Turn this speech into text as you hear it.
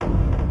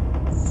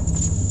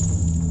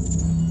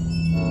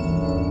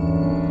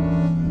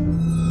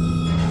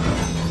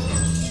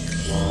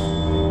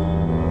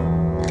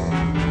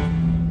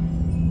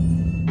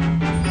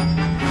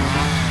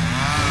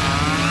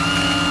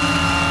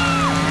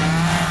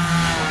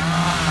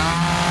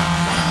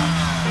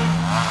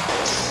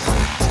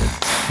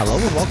Hello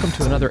and welcome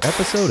to another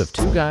episode of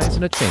Two Guys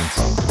and a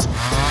Chainsaw.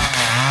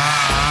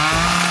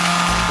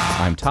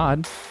 I'm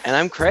Todd. And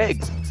I'm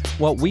Craig.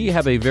 Well, we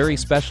have a very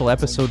special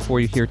episode for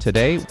you here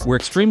today. We're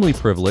extremely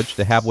privileged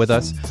to have with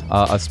us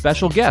a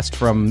special guest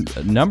from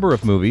a number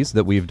of movies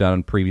that we've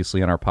done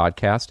previously on our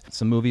podcast.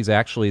 Some movies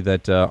actually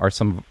that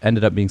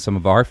ended up being some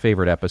of our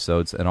favorite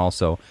episodes, and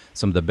also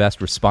some of the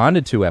best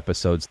responded to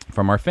episodes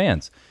from our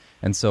fans.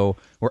 And so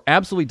we're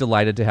absolutely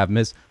delighted to have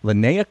Ms.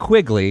 Linnea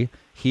Quigley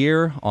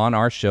here on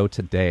our show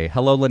today.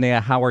 Hello,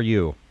 Linnea. How are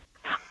you?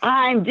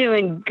 I'm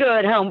doing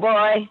good,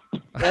 homeboy.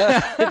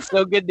 It's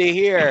so good to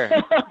hear.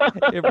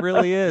 It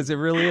really is. It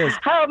really is.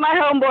 How are my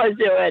homeboys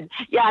doing?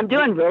 Yeah, I'm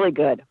doing really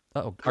good.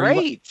 Oh,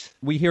 great.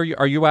 We hear you.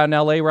 Are you out in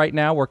LA right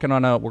now working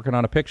on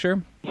a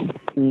picture?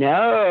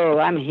 No,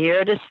 I'm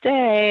here to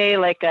stay,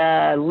 like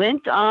a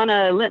lint on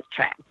a lint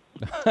track.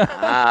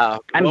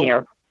 I'm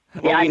here.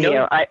 Yeah, I'm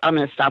here. I'm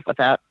going to stop with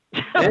that.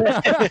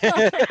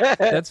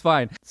 That's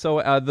fine.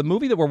 So the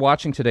movie that we're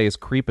watching today is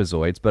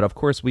Creepozoids, but of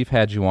course we've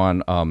had you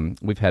on.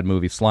 We've had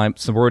movies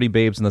Sorority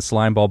Babes and the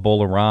Slimeball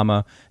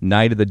Bolorama,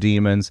 Night of the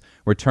Demons,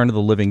 Return of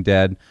the Living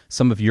Dead.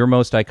 Some of your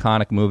most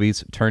iconic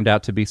movies turned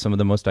out to be some of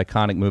the most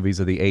iconic movies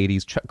of the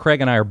 80s.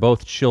 Craig and I are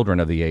both children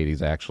of the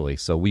 80s, actually,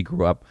 so we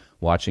grew up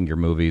watching your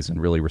movies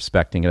and really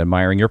respecting and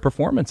admiring your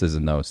performances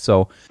in those.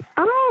 So,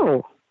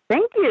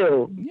 thank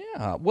you.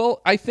 Yeah,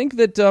 well, I think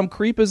that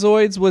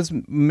Creepozoids was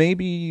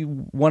maybe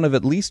one of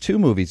at least two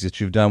movies that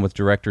you've done with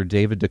director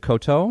David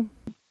DeCoteau.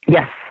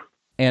 Yes.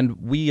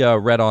 And we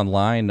read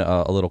online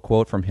a little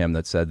quote from him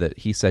that said that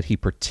he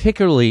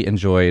particularly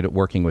enjoyed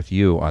working with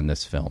you on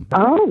this film.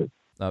 Oh.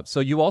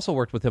 So you also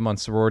worked with him on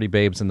Sorority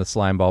Babes and the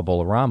Slimeball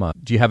Bolorama.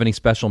 Do you have any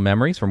special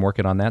memories from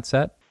working on that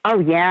set? Oh,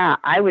 yeah.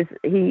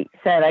 He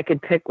said I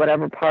could pick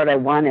whatever part I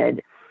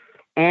wanted.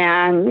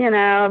 And,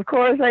 of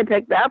course, I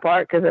picked that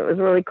part because it was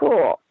really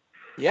cool.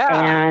 Yeah.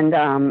 And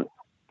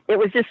it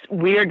was just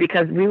weird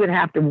because we would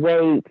have to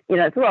wait.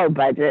 It's low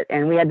budget,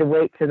 and we had to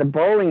wait till the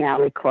bowling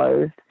alley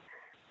closed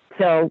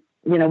till,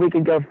 we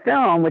could go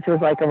film, which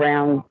was like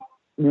around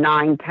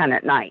 9, 10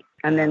 at night.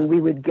 And then we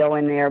would go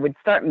in there, we'd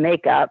start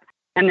makeup,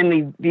 and then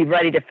we'd be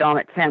ready to film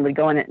at 10. We'd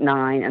go in at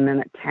 9, and then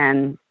at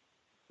 10,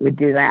 we'd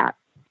do that.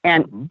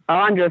 And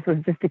Andres was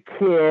just a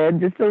kid,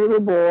 just a little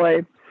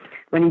boy,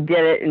 when he did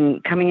it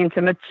and coming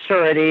into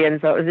maturity.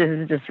 And so this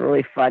is just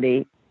really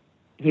funny.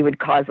 He would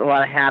cause a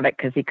lot of havoc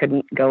because he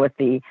couldn't go with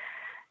the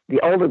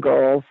older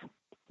girls,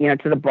 to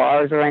the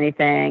bars or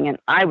anything. And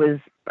I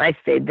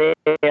stayed there.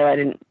 I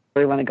didn't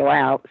really want to go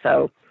out.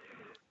 So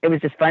it was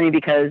just funny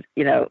because,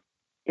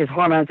 his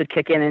hormones would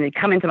kick in and he'd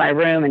come into my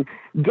room and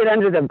get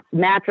under the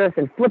mattress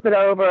and flip it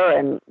over.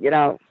 And,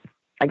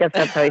 I guess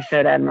that's how he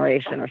showed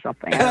admiration or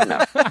something. I don't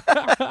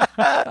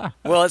know.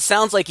 Well, it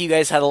sounds like you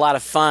guys had a lot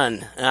of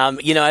fun.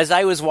 As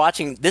I was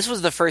watching, this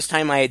was the first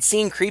time I had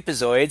seen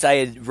Creepozoids. I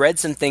had read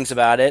some things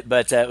about it,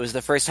 but it was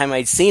the first time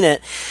I'd seen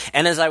it.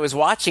 And as I was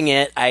watching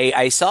it,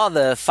 I saw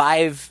the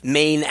 5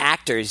 main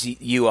actors.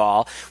 You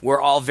all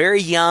were all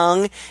very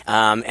young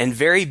and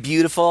very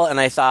beautiful. And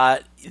I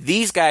thought,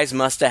 these guys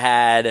must have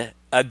had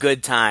a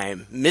good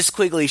time. Miss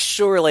Quigley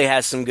surely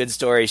has some good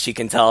stories she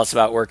can tell us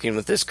about working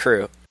with this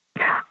crew.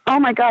 Oh,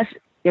 my gosh.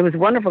 It was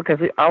wonderful because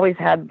we always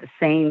had the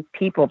same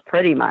people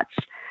pretty much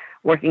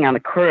working on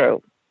the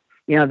crew.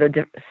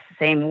 The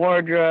same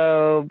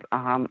wardrobe,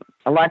 a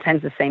lot of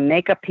times the same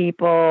makeup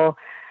people,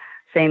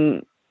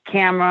 same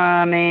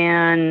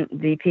cameraman,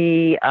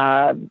 VP,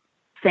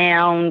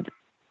 sound,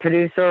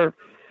 producer.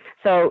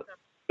 So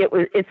it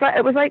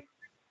was like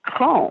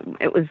home.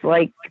 It was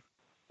like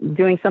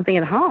doing something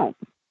at home.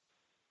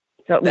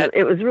 So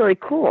it was really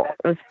cool.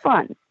 It was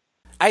fun.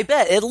 I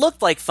bet. It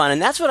looked like fun,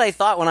 and that's what I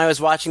thought when I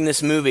was watching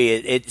this movie.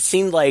 It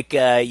seemed like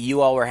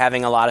you all were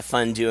having a lot of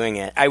fun doing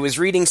it. I was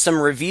reading some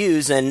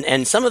reviews,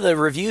 and some of the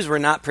reviews were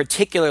not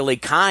particularly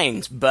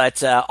kind,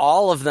 but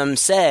all of them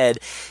said,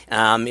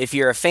 if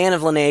you're a fan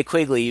of Linnea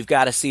Quigley, you've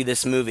got to see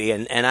this movie,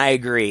 and I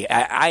agree.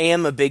 I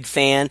am a big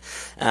fan.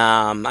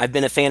 I've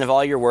been a fan of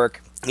all your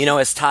work.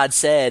 As Todd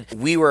said,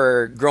 we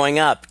were growing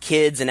up,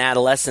 kids and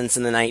adolescents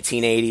in the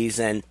 1980s,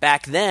 and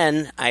back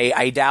then,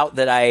 I doubt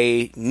that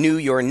I knew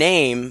your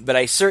name, but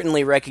I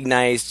certainly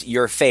recognized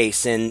your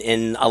face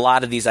in a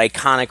lot of these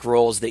iconic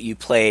roles that you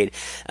played,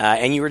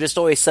 and you were just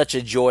always such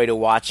a joy to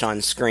watch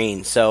on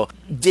screen. So,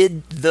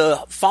 did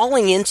the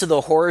falling into the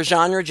horror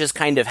genre just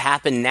kind of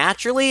happen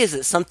naturally? Is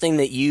it something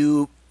that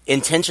you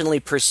intentionally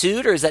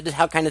pursued, or is that just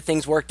how kind of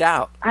things worked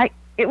out?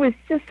 It was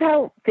just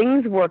how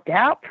things worked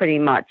out pretty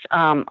much.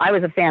 I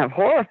was a fan of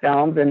horror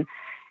films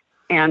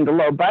and the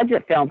low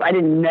budget films. I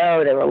didn't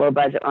know they were low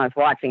budget when I was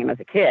watching them as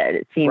a kid.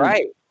 It seemed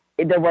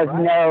there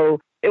was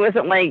it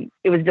wasn't like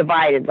it was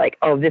divided like,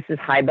 oh, this is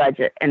high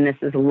budget and this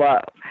is low.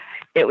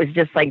 It was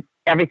just like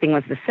everything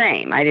was the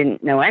same. I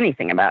didn't know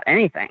anything about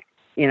anything,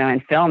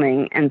 in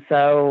filming. And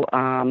so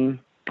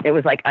it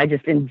was like I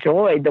just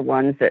enjoyed the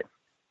ones that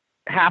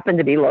happened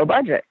to be low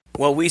budget.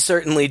 Well, we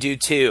certainly do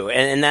too,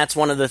 and that's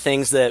one of the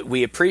things that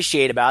we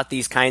appreciate about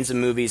these kinds of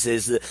movies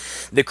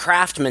is the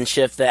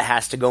craftsmanship that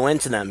has to go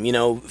into them. You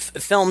know,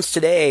 films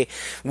today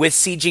with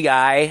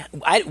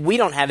CGI, we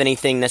don't have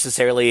anything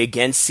necessarily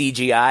against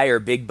CGI or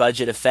big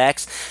budget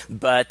effects,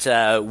 but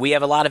we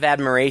have a lot of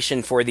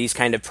admiration for these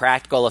kind of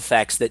practical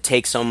effects that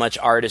take so much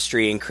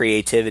artistry and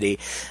creativity.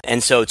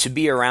 And so to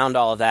be around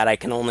all of that, I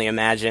can only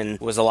imagine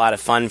was a lot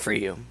of fun for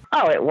you.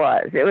 Oh, it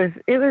was.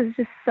 It was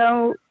just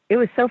so. It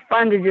was so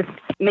fun to just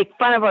make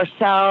fun of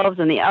ourselves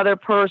and the other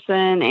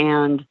person,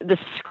 and the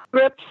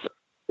scripts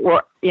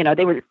were, you know,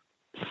 they were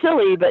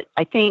silly, but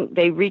I think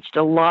they reached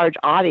a large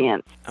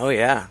audience. Oh,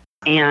 yeah.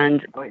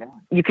 And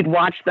you could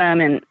watch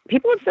them, and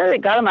people have said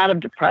it got them out of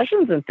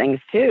depressions and things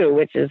too,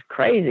 which is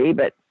crazy,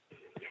 but,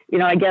 you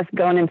know, I guess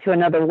going into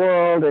another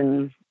world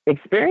and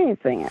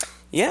experiencing it.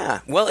 Yeah,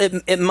 well,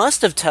 it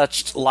must have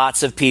touched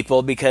lots of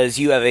people because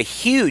you have a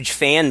huge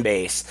fan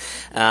base,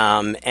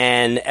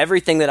 and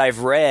everything that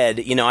I've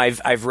read, you know,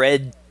 I've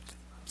read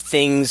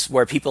things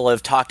where people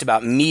have talked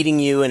about meeting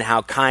you and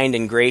how kind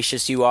and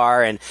gracious you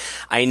are, and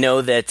I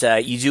know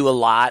that you do a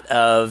lot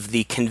of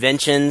the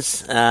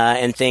conventions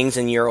and things,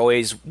 and you're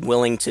always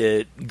willing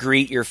to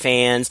greet your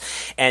fans,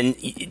 and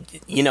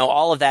you know,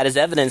 all of that is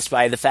evidenced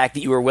by the fact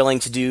that you were willing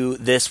to do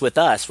this with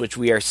us, which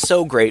we are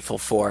so grateful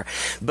for.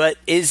 But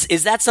is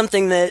that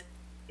something that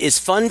is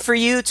fun for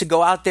you, to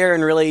go out there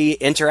and really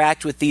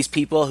interact with these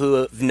people who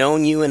have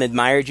known you and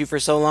admired you for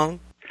so long?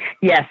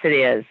 Yes, it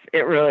is.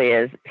 It really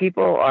is.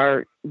 People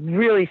are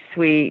really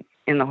sweet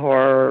in the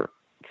horror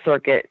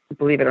circuit,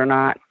 believe it or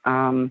not.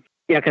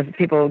 You know, because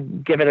people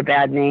give it a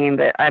bad name,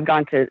 but I've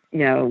gone to,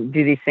 you know,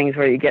 do these things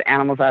where you get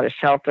animals out of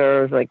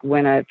shelters, like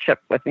win a trip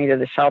with me to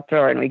the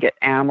shelter, and we get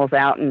animals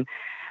out, and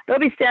they'll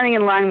be standing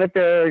in line with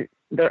their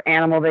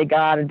animal they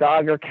got, a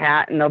dog or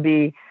cat, and they'll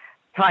be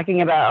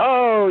talking about,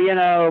 oh, you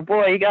know,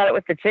 boy, you got it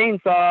with the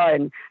chainsaw,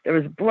 and there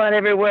was blood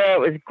everywhere. It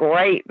was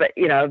great, but,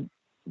 you know,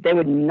 they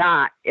would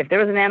not, if there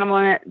was an animal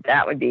in it,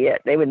 that would be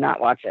it. They would not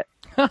watch it.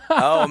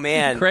 Oh,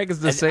 man. Craig is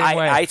the same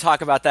way. I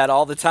talk about that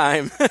all the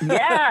time.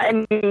 Yeah,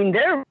 I mean,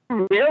 they're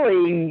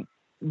really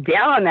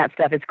down on that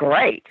stuff. It's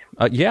great.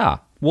 Yeah.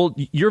 Well,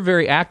 you're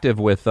very active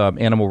with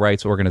animal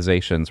rights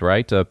organizations,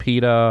 right?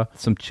 PETA,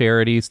 some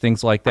charities,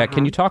 things like that.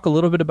 Can you talk a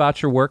little bit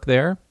about your work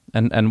there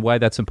and why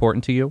that's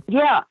important to you?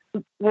 Yeah.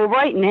 Well,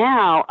 right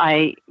now,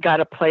 I got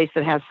a place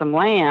that has some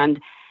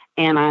land,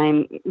 and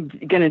I'm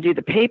going to do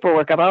the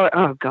paperwork about,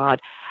 I've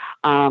got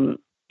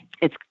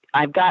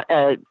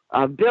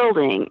a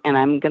building, and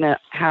I'm going to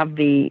have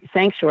the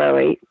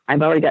sanctuary.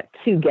 I've already got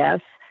 2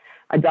 guests,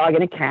 a dog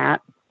and a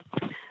cat.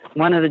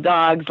 One of the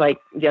dogs, like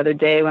the other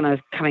day when I was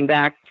coming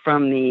back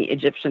from the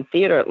Egyptian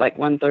theater at like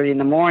 1:30 in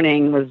the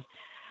morning, was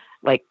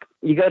like,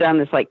 you go down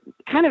this like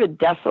kind of a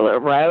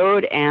desolate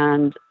road,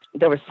 and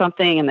there was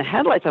something in the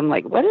headlights. I'm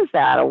like, what is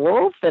that? A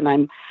wolf?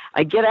 And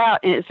I get out,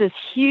 and it's this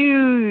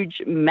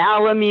huge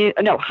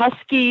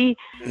husky,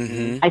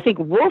 I think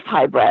wolf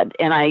hybrid.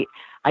 And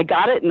I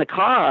got it in the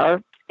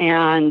car,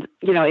 and,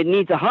 you know, it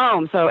needs a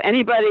home. So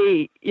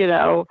anybody, you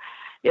know,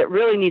 it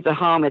really needs a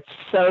home. It's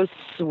so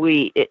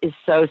sweet. It is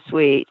so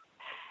sweet.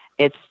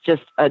 It's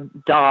just a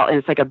doll, and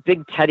it's like a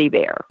big teddy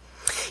bear.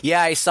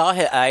 Yeah, I saw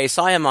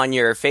him on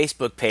your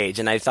Facebook page,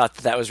 and I thought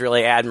that was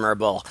really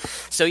admirable.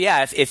 So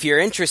yeah, if you're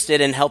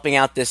interested in helping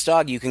out this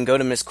dog, you can go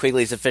to Miss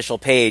Quigley's official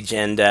page,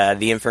 and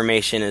the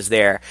information is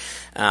there.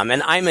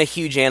 And I'm a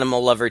huge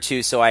animal lover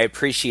too, so I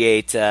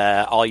appreciate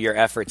all your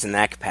efforts in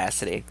that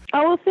capacity.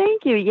 Oh, well,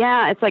 thank you.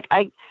 Yeah, it's like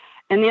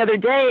and the other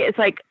day, it's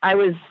like I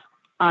was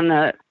on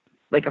a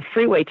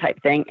freeway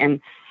type thing, and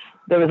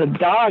there was a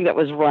dog that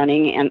was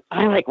running, and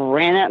I like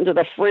ran out into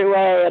the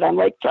freeway, and I'm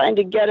like trying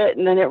to get it,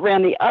 and then it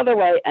ran the other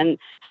way, and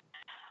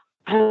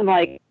I'm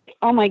like,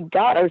 oh my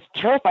God, I was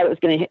terrified it was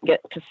going to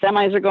get, because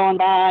semis are going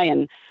by,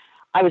 and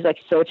I was like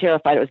so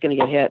terrified it was going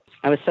to get hit.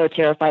 I was so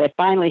terrified. I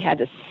finally had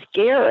to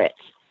scare it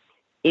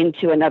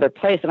into another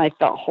place, and I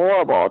felt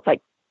horrible. It's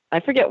like, I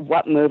forget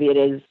what movie it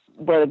is,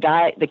 where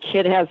the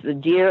kid has the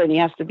deer and he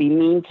has to be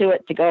mean to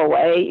it to go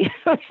away.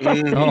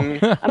 I'm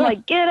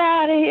like, get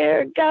out of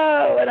here,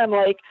 go. And I'm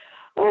like,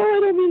 oh, I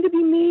don't mean to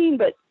be mean,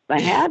 but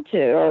I had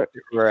to, or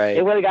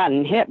it would have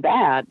gotten hit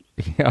bad.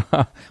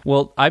 Yeah.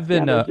 Well,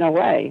 there's no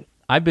way.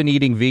 I've been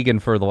eating vegan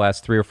for the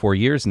last 3 or 4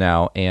 years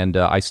now, and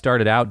I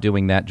started out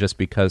doing that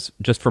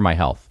just for my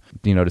health,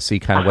 you know, to see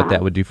kind of what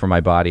that would do for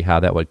my body,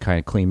 how that would kind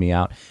of clean me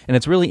out. And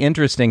it's really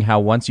interesting how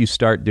once you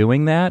start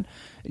doing that,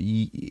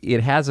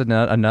 it has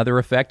another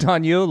effect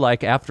on you.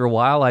 Like after a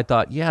while, I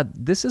thought, yeah,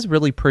 this is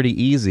really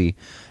pretty easy.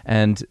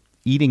 And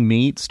eating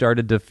meat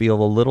started to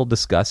feel a little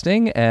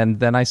disgusting, and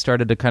then I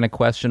started to kind of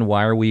question,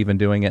 why are we even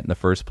doing it in the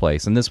first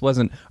place? And this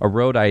wasn't a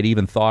road I had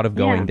even thought of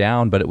going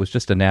down, but it was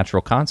just a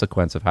natural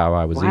consequence of how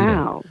I was eating.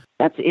 Wow,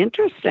 that's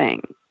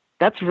interesting.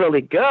 That's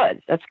really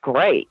good. That's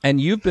great. And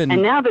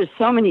and now there's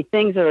so many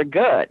things that are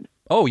good.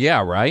 Oh,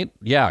 yeah, right?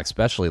 Yeah,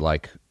 especially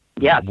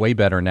way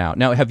better now.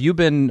 Now, have you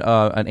been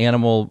an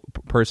animal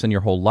person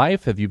your whole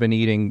life? Have you been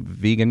eating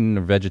vegan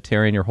or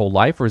vegetarian your whole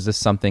life? Or is this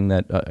something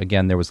that,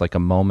 again, there was like a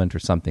moment or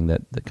something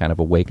that kind of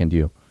awakened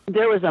you?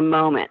 There was a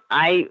moment.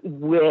 I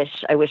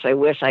wish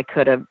I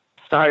could have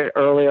started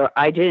earlier.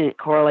 I didn't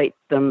correlate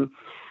them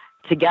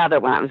together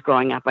when I was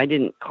growing up. I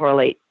didn't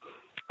correlate,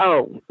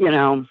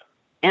 animals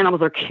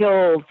are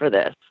killed for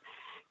this.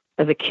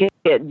 As a kid,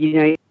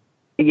 you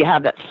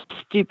have that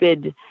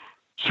stupid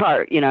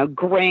chart,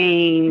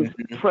 grains,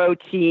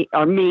 protein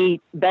or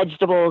meat,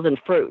 vegetables, and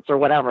fruits or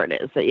whatever it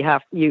is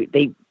that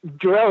they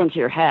drill into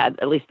your head.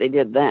 At least they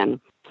did then.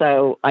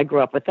 So I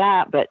grew up with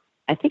that, but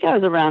I think I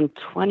was around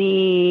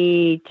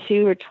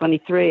 22 or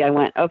 23. I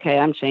went, okay,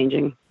 I'm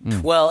changing.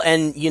 Well,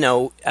 and,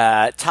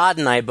 Todd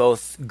and I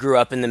both grew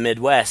up in the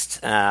Midwest,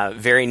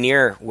 very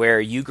near where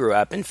you grew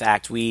up. In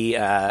fact,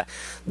 we're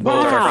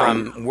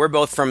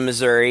both from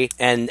Missouri,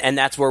 and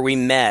that's where we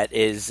met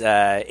is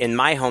in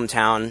my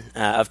hometown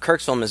of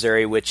Kirksville,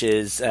 Missouri, which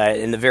is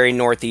in the very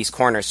northeast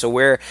corner. So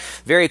we're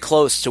very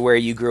close to where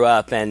you grew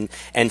up, and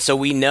so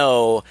we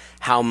know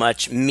how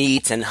much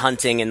meat and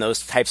hunting and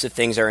those types of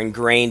things are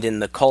ingrained in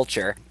the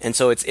culture. And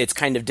so it's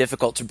kind of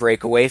difficult to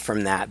break away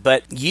from that.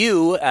 But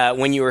you,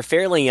 when you were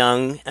fairly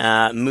young,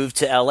 moved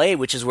to LA,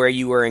 which is where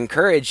you were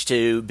encouraged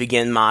to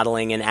begin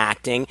modeling and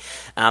acting.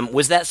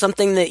 Was that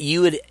something that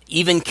you had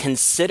even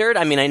considered?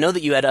 I mean, I know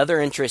that you had other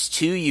interests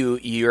too.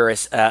 You're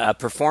a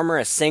performer,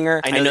 a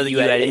singer. I know that you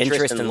had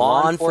interest in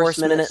law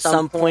enforcement at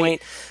some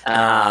point.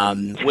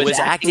 Was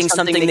acting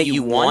something that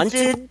you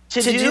wanted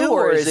to do,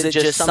 or is it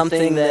just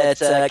something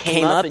that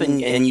came up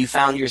and you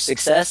found your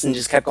success and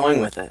just kept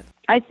going with it?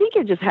 I think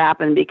it just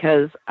happened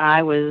because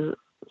I was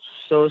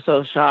so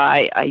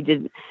shy. I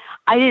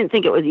didn't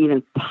think it was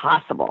even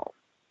possible.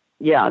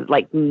 Yeah,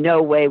 like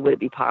no way would it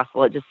be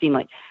possible. It just seemed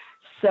like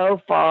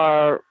so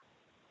far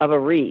of a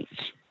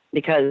reach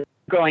because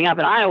growing up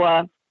in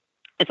Iowa,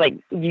 it's like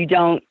you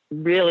don't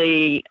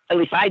really, at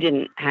least I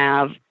didn't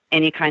have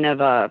any kind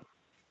of a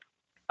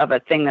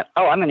thing that,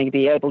 I'm going to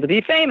be able to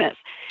be famous.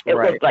 It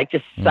was like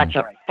just such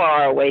a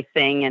far away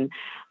thing. And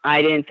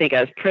I didn't think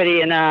I was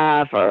pretty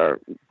enough or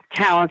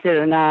talented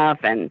enough.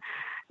 And,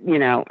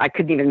 I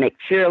couldn't even make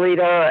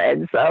cheerleader.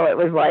 And so it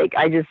was like,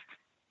 I just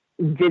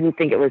didn't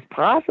think it was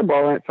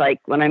possible. And it's like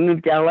when I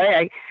moved to LA,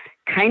 I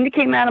kind of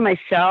came out of my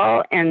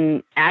shell,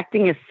 and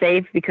acting is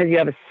safe because you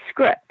have a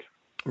script.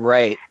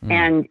 Right.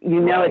 And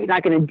it's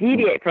not going to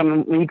deviate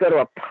from when you go to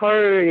a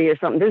party or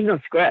something. There's no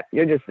script.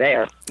 You're just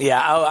there.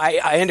 Yeah,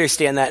 I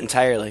understand that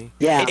entirely.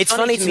 Yeah. It's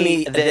funny to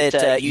me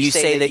that you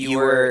say that you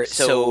were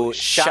so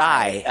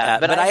shy,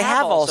 but I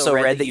have also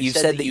read that you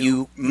said that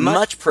you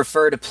much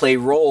prefer to play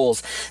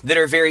roles that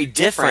are very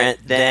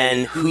different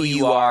than who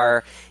you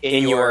are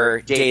in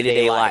your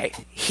day-to-day life.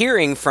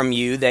 Hearing from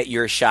you that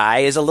you're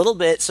shy is a little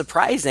bit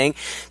surprising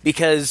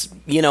because,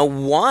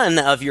 one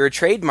of your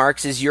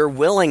trademarks is your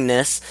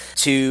willingness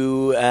to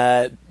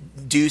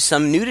do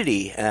some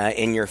nudity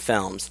in your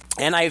films.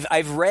 And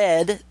I've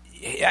read,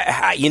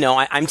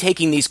 I'm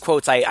taking these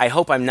quotes. I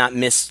hope I'm not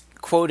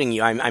misquoting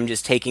you. I'm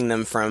just taking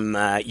them from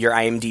your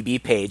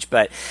IMDb page.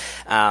 But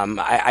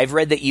I've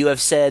read that you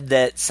have said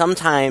that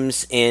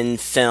sometimes in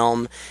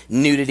film,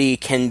 nudity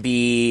can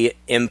be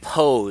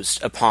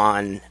imposed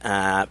upon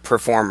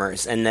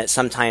performers and that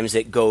sometimes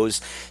it goes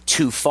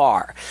too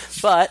far.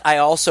 But I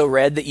also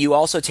read that you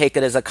also take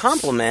it as a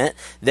compliment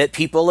that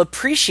people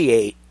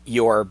appreciate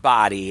your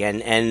body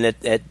and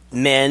that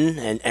men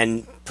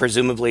and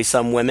presumably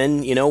some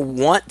women,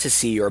 want to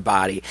see your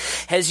body.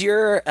 Has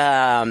your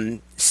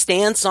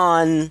stance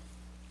on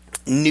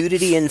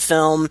nudity in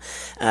film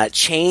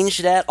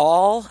changed at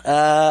all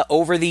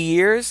over the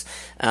years?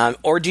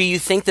 Or do you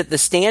think that the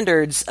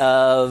standards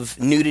of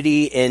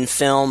nudity in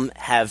film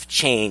have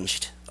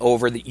changed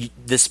over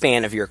the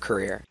span of your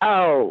career?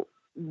 Oh,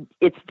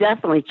 it's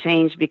definitely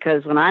changed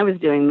because when I was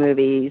doing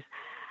movies,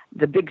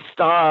 the big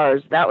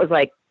stars, that was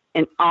like,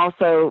 and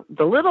also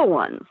the little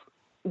ones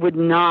would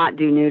not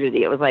do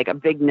nudity. It was like a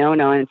big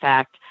no-no. In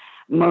fact,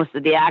 most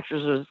of the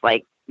actors was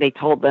like, they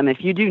told them,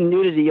 if you do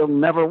nudity, you'll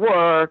never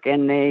work.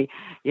 And they,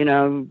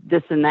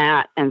 this and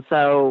that. And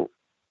so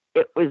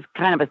it was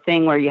kind of a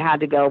thing where you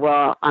had to go,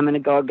 well, I'm going to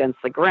go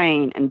against the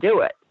grain and do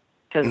it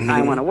because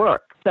I want to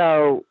work.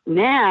 So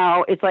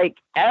now it's like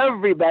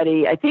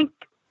everybody, I think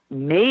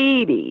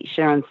maybe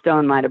Sharon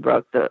Stone might've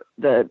broke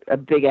a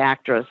big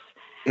actress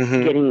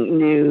getting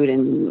nude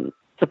and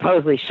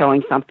supposedly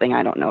showing something.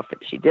 I don't know if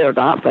she did or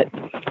not, but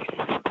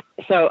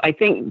so I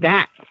think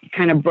that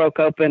kind of broke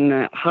open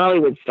the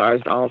Hollywood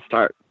stars to all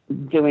start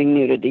doing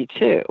nudity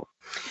too.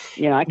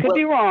 I could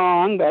be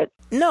wrong, but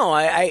no,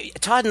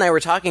 Todd and I were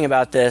talking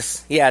about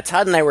this. Yeah,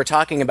 Todd and I were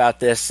talking about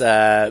this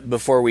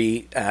before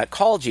we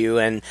called you,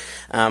 and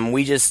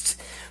we just,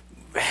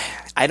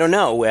 I don't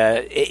know.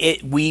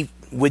 We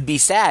would be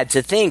sad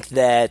to think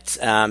that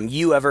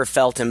you ever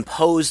felt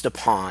imposed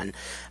upon.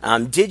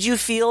 Did you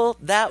feel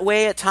that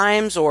way at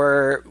times,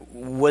 or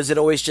was it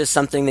always just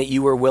something that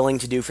you were willing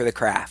to do for the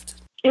craft?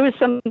 It was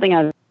something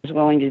I was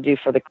willing to do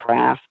for the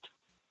craft.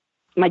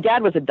 My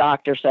dad was a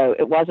doctor, so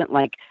it wasn't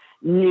like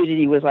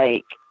nudity was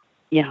like,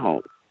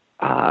 and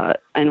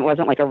it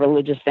wasn't like a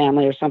religious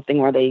family or something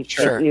where they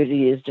think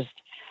nudity is just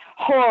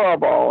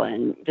horrible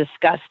and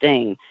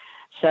disgusting.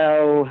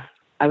 So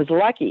I was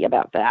lucky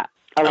about that.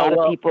 A lot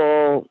of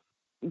people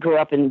grew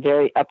up in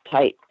very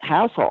uptight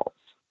households.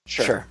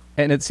 Sure.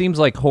 And it seems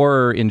like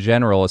horror in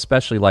general,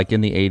 especially like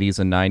in the 80s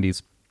and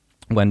 90s,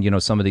 when, you know,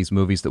 some of these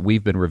movies that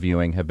we've been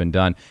reviewing have been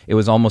done, it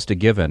was almost a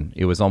given.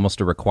 It was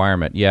almost a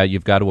requirement. Yeah,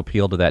 you've got to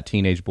appeal to that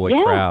teenage boy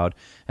crowd.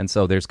 And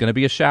so there's going to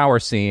be a shower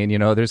scene, you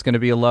know, there's going to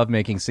be a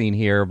lovemaking scene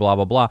here, blah,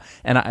 blah, blah.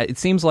 And it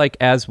seems like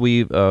as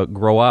we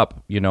grow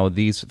up, you know,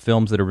 these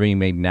films that are being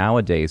made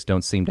nowadays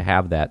don't seem to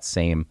have that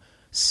same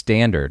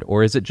standard.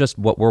 Or is it just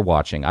what we're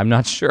watching? I'm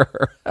not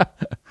sure.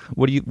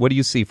 What do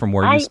you see from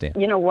where you stand?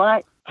 You know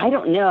what? I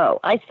don't know.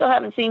 I still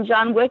haven't seen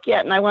John Wick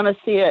yet, and I want to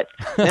see it.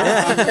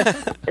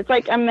 It's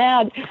like I'm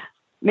mad.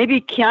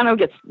 Maybe Keanu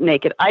gets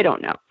naked. I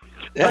don't know.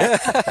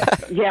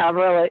 But, yeah,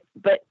 really.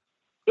 But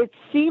it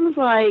seems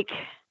like,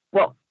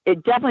 well,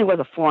 it definitely was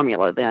a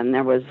formula then.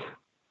 There was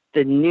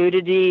the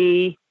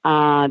nudity,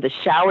 the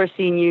shower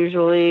scene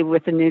usually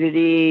with the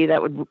nudity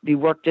that would be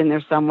worked in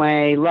there some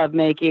way,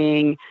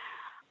 lovemaking,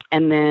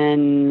 and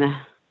then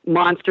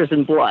monsters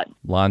and blood.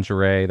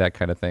 Lingerie, that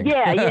kind of thing.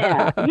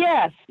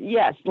 Yeah.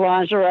 yes.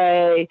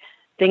 Lingerie,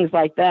 things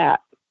like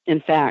that.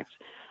 In fact,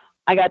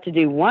 I got to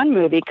do one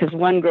movie because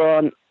one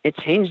girl, it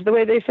changed the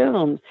way they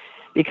filmed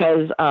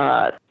because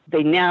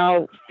they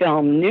now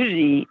film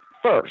nudity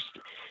first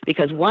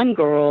because one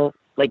girl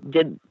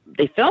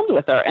they filmed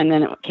with her and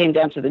then it came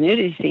down to the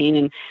nudity scene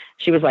and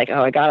she was like,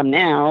 oh, I got them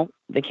now.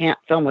 They can't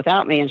film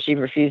without me. And she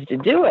refused to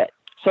do it.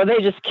 So they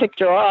just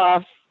kicked her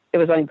off. It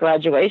was on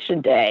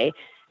graduation day.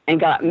 And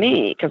got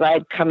me because I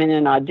had come in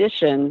and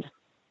auditioned,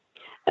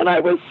 and I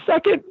was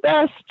second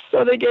best,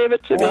 so they gave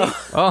it to me.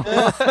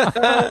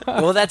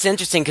 Well, that's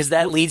interesting because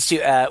that leads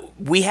to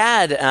we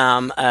had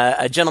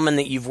a gentleman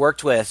that you've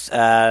worked with,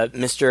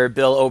 Mr.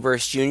 Bill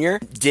Oberst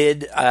Jr.,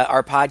 did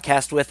our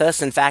podcast with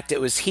us. In fact,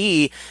 it was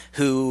he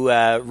who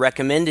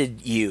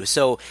recommended you.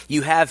 So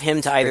you have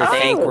him to either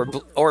thank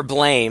or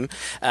blame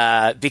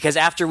because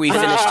after we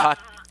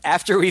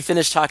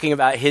finished talking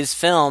about his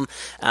film,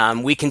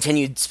 we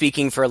continued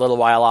speaking for a little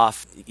while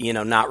off, you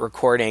know, not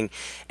recording.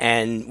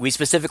 And we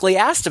specifically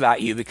asked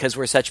about you because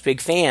we're such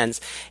big fans.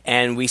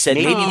 And we said,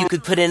 maybe you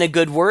could put in a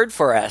good word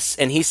for us.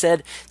 And he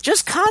said,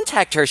 just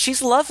contact her.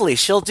 She's lovely.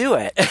 She'll do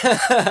it.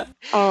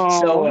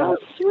 Oh, how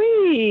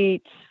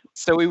sweet.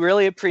 So we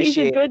really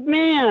appreciate it. He's a good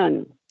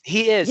man.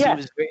 He is.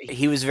 Yes.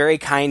 He was a very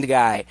kind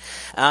guy.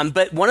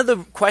 But one of the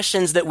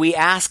questions that we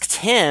asked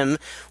him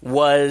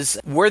was,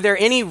 were there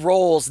any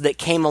roles that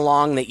came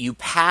along that you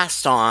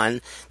passed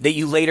on that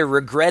you later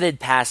regretted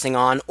passing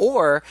on,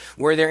 or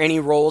were there any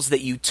roles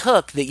that you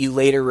took that you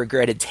later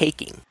regretted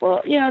taking?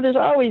 Well, you know, there's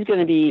always going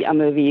to be a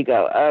movie you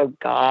go, oh,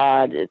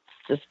 God, it's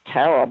just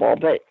terrible.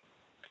 But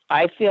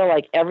I feel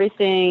like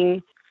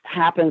everything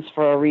happens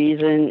for a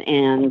reason,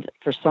 and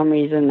for some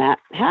reason that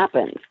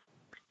happened,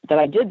 that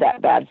I did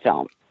that bad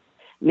film.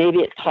 Maybe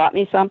it taught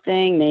me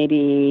something.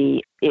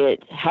 Maybe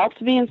it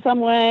helped me in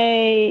some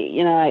way.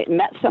 You know, I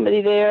met somebody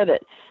there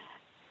that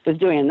was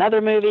doing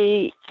another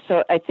movie.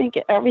 So I think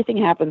everything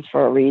happens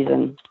for a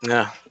reason.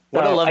 Yeah.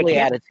 What a lovely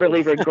attitude. I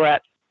really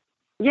regret.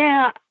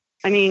 Yeah.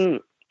 I mean,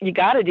 you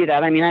got to do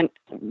that. I mean,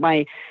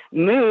 my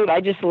move,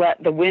 I just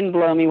let the wind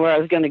blow me where I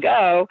was going to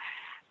go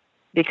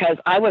because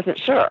I wasn't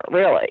sure,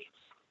 really.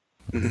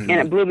 Mm-hmm.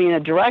 And it blew me in a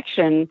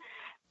direction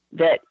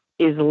that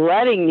is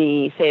letting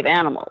me save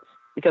animals.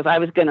 Because I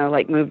was going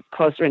to move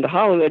closer into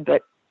Hollywood,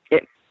 but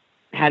it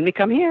had me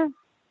come here.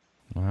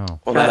 Wow.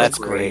 Well, that's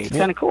great. It's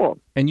kind of cool.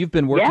 And you've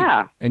been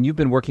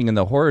working in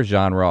the horror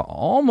genre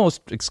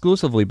almost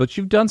exclusively, but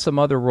you've done some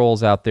other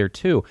roles out there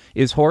too.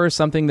 Is horror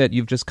something that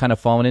you've just kind of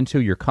fallen into,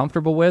 you're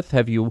comfortable with?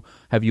 Have you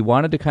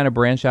wanted to kind of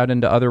branch out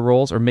into other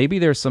roles, or maybe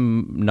there's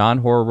some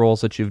non-horror roles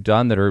that you've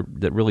done that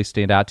really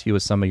stand out to you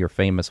as some of your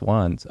famous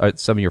ones, or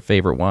some of your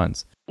favorite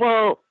ones?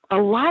 Well, a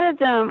lot of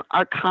them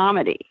are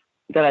comedy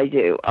that I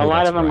do. A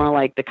lot of them are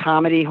like the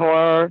comedy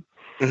horror.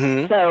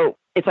 Mm-hmm. So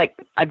it's like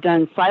I've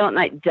done Silent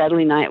Night,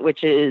 Deadly Night,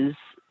 which is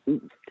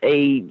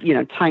a,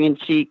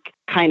 tongue-in-cheek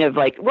kind of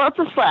it's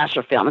a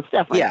slasher film. It's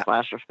definitely a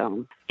slasher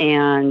film.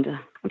 And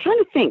I'm trying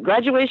to think.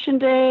 Graduation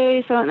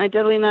Day, Silent Night,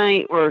 Deadly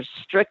Night were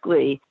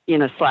strictly,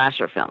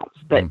 slasher films.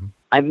 But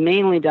I've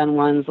mainly done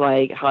ones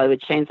like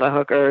Hollywood Chainsaw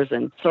Hookers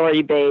and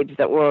Sorority Babes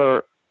that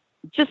were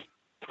just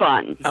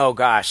fun. Oh,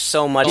 gosh.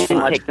 So much fun.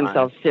 Didn't take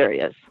themselves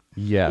serious.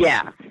 Yes.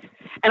 Yeah.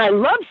 And I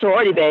love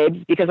Sorority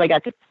Babes because I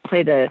got to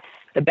play the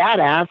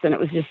badass, and it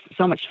was just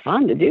so much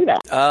fun to do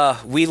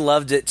that. We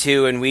loved it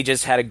too, and we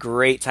just had a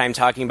great time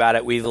talking about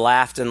it. We've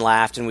laughed and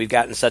laughed, and we've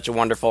gotten such a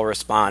wonderful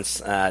response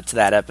to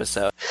that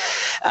episode.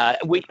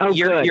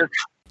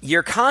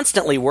 You're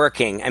constantly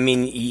working. I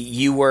mean,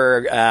 you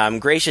were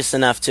gracious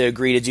enough to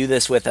agree to do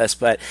this with us,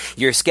 but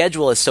your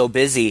schedule is so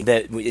busy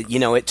that,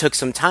 it took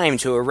some time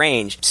to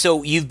arrange.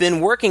 So you've been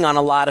working on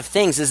a lot of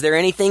things. Is there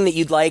anything that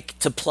you'd like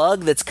to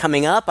plug that's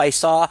coming up? I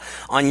saw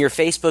on your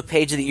Facebook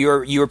page that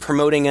you were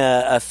promoting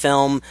a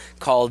film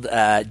called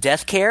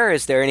Death Care.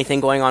 Is there anything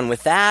going on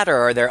with that, or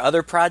are there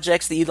other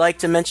projects that you'd like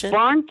to mention?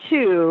 Barn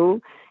 2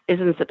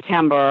 is in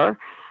September,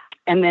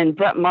 and then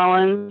Brett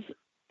Mullins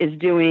is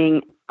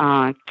doing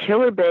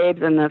Killer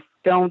Babes, and the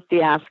Film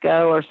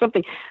Fiasco or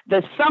something.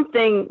 The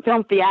something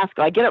Film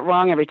Fiasco. I get it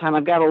wrong every time.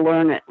 I've got to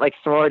learn it like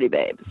Sorority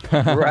Babes.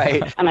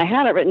 Right. And I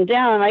had it written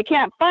down and I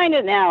can't find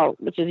it now,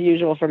 which is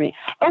usual for me.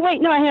 Oh,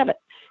 wait, no, I have it.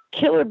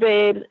 Killer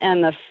Babes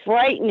and the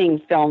Frightening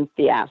Film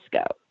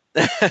Fiasco.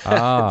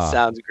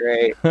 Sounds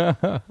great.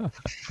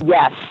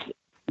 Yes,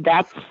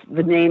 that's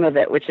the name of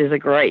it, which is a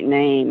great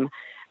name,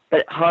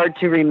 but hard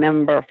to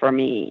remember for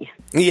me.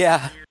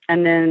 Yeah.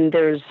 And then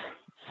there's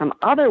some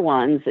other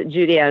ones that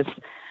Judy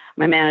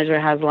my manager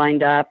has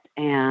lined up,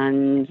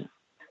 and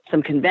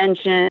some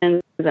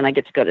conventions, and I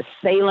get to go to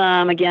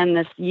Salem again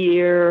this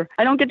year.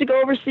 I don't get to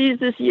go overseas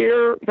this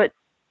year, but,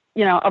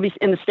 I'll be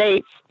in the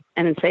States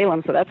and in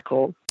Salem, so that's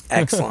cool.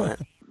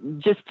 Excellent.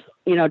 Just,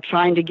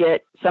 trying to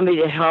get somebody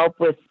to help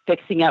with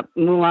fixing up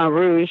Moulin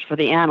Rouge for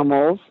the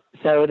animals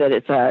so that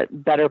it's a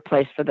better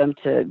place for them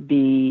to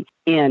be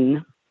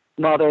in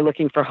while they're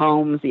looking for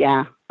homes.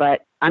 Yeah,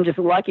 but I'm just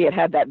lucky it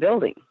had that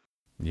building.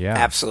 Yeah,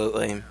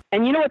 absolutely.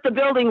 And you know what the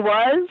building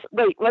was?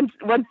 Wait, one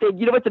thing.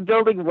 You know what the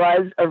building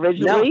was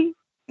originally?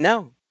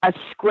 No. A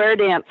square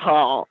dance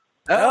hall.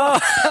 Oh.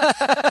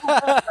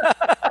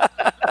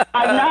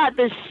 I'm not.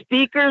 There's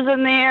speakers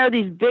in there,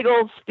 these big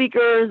old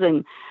speakers,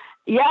 and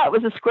yeah, it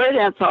was a square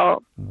dance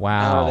hall.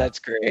 Wow. Oh, that's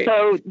great.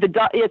 So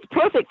it's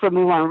perfect for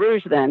Moulin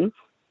Rouge then.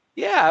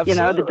 Yeah,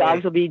 absolutely. The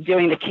dogs will be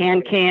doing the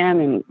can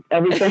and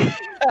everything.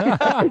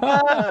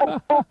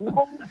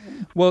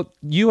 Well,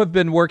 you have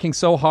been working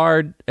so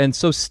hard and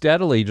so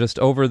steadily just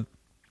over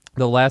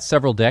the last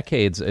several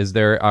decades. Is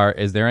there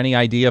any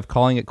idea of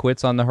calling it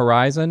quits on the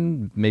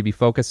horizon? Maybe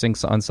focusing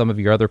on some of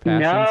your other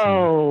passions?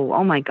 No.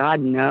 Oh my God,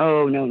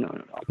 no.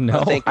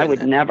 No, I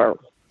would never.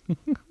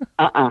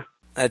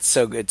 That's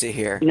so good to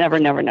hear. Never.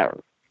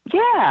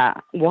 Yeah.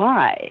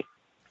 Why?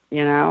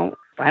 I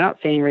don't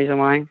see any reason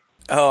why.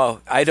 Oh,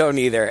 I don't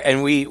either.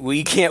 And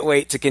we can't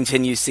wait to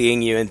continue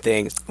seeing you in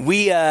things.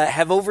 We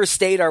have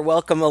overstayed our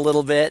welcome a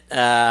little bit,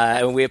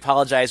 and we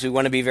apologize. We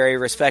want to be very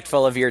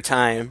respectful of your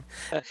time.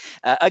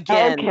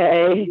 Again,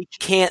 we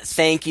can't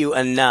thank you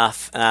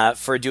enough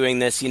for doing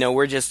this.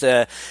 We're just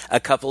a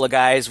couple of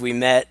guys we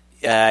met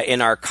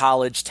in our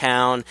college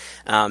town.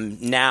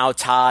 Now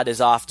Todd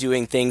is off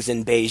doing things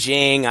in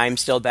Beijing. I'm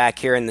still back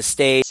here in the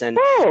States.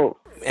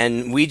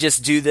 And we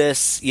just do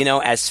this,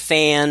 as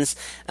fans,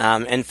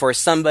 and for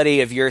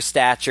somebody of your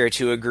stature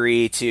to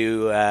agree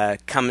to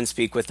come and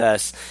speak with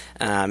us,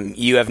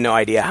 you have no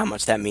idea how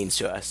much that means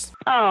to us.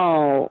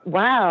 Oh,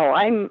 wow.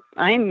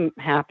 I'm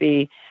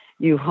happy,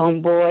 you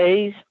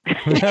homeboys.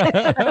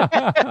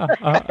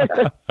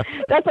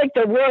 That's like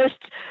the worst,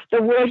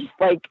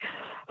 like,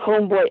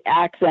 homeboy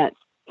accent.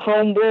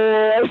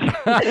 Homeboys.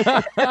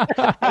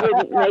 I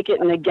wouldn't make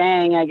it in the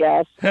gang, I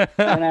guess.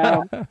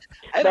 I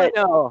don't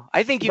know.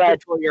 I think you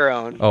could pull your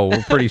own. Oh,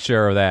 we're pretty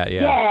sure of that,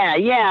 yeah.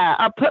 Yeah.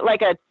 I'll put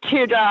like a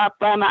teardrop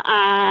on my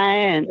eye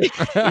and,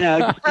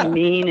 just be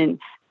mean and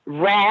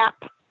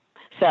rap.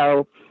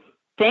 So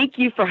thank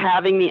you for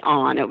having me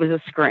on. It was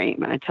a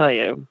scream, I tell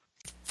you.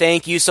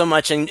 Thank you so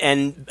much,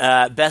 and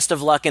best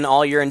of luck in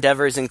all your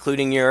endeavors,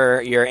 including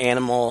your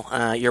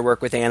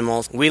work with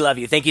animals. We love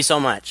you. Thank you so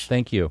much.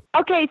 Thank you.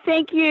 Okay,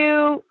 thank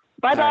you.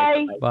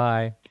 Bye-bye.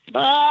 Bye.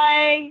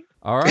 Bye.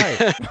 All right.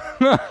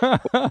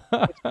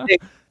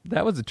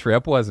 That was a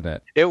trip, wasn't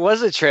it? It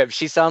was a trip.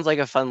 She sounds like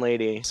a fun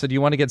lady. So do you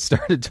want to get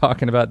started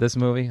talking about this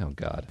movie? Oh,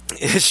 God.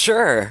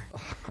 Sure.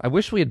 I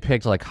wish we had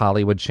picked like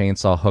Hollywood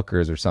Chainsaw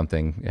Hookers or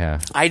something.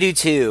 Yeah. I do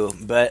too,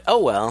 but oh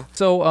well.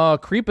 So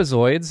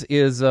Creepozoids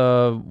is,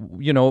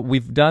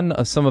 we've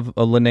done some of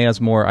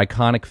Linnea's more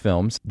iconic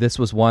films. This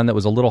was one that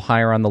was a little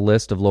higher on the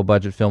list of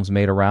low-budget films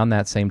made around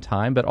that same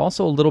time, but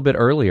also a little bit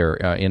earlier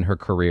in her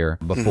career,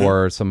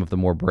 before some of the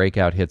more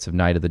breakout hits of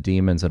Night of the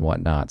Demons and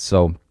whatnot.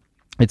 So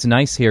it's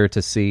nice here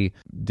to see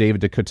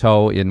David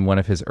DeCoteau in one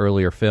of his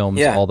earlier films,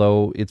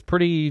 although it's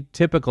pretty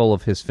typical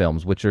of his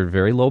films, which are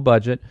very low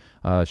budget,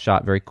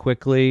 shot very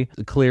quickly,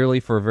 clearly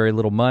for very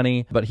little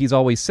money. But he's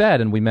always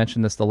said, and we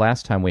mentioned this the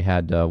last time we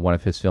had one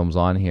of his films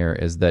on here,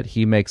 is that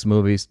he makes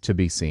movies to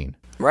be seen.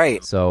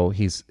 Right. So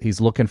he's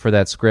looking for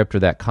that script or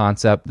that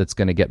concept that's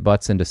going to get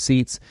butts into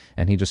seats,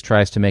 and he just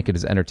tries to make it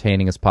as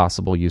entertaining as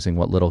possible using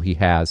what little he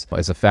has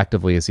as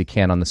effectively as he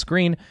can on the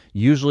screen,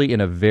 usually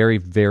in a very,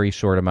 very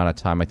short amount of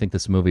time. I think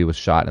this movie was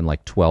shot in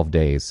like 12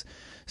 days.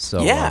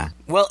 So,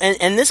 well,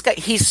 and this guy,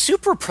 he's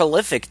super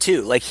prolific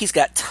too. Like, he's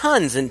got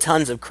tons and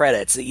tons of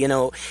credits.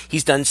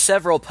 He's done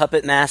several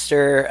Puppet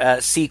Master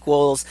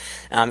sequels.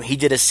 He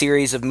did a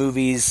series of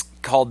movies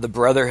called The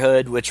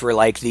Brotherhood, which were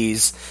like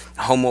these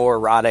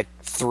homoerotic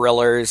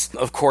thrillers.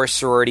 Of course,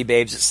 Sorority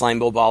Babes at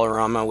Slimeball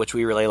Ballerama, which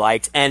we really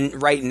liked.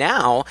 And right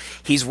now,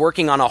 he's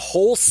working on a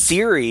whole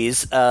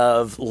series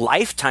of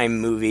Lifetime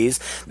movies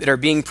that are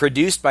being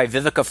produced by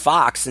Vivica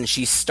Fox, and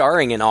she's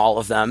starring in all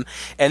of them.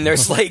 And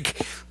there's like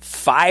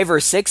 5 or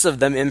 6 of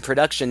them in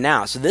production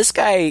now. So this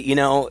guy,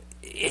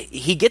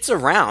 he gets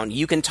around.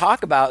 You can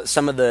talk about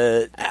some of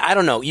the,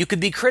 you could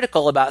be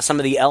critical about some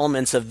of the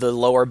elements of the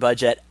lower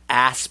budget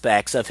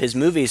aspects of his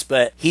movies,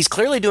 but he's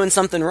clearly doing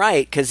something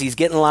right because he's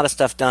getting a lot of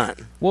stuff done.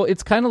 Well,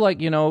 it's kind of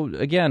like,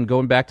 again,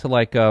 going back to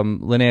like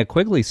Linnea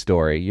Quigley's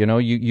story,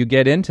 you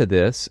get into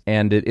this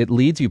and it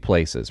leads you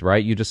places,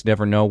 right? You just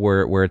never know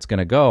where it's going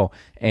to go.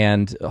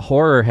 And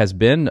horror has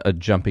been a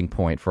jumping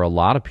point for a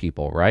lot of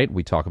people, right?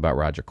 We talk about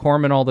Roger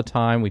Corman all the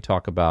time. We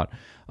talk about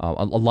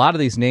a lot of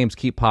these names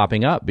keep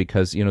popping up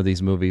because,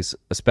 these movies,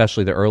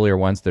 especially the earlier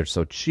ones, they're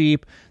so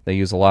cheap. They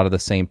use a lot of the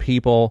same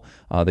people.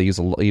 They use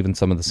even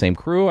some of the same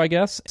crew, I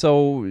guess.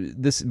 So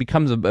this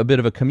becomes a bit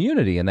of a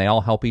community, and they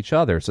all help each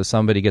other. So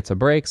somebody gets a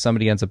break,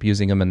 somebody ends up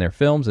using them in their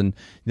films, and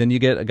then you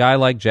get a guy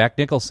like Jack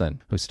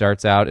Nicholson, who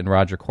starts out in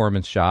Roger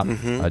Corman's shop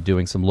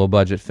doing some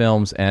low-budget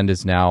films and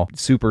is now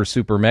super,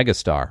 super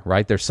megastar,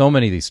 right? There's so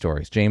many of these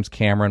stories. James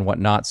Cameron,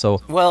 whatnot.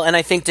 So well, and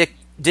I think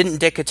Didn't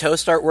Dick Cateau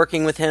start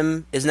working with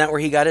him? Isn't that where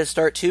he got his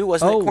start too?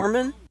 Wasn't it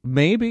Corman?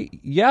 Maybe.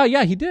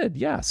 Yeah, he did.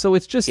 Yeah. So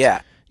it's just,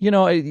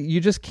 you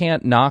just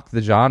can't knock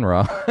the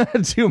genre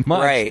too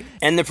much. Right.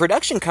 And the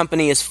production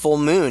company is Full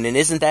Moon, and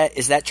is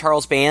that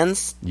Charles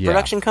Band's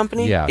production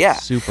company? Yeah.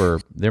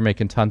 Super. They're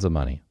making tons of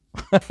money.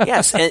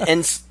 Yes,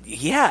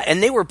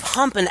 and they were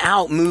pumping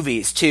out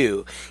movies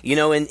too.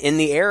 In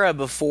the era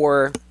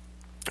before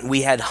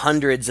we had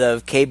hundreds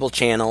of cable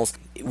channels,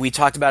 we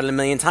talked about it a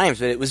million times,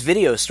 but it was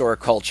video store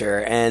culture,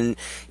 and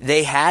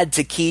they had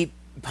to keep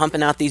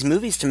pumping out these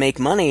movies to make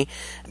money.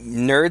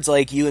 Nerds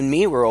like you and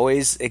me were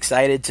always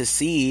excited to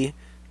see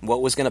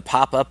what was going to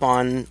pop up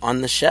on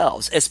the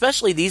shelves,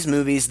 especially these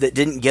movies that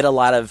didn't get a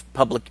lot of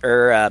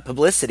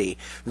publicity,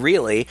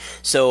 really.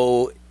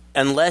 So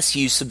unless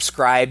you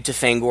subscribe to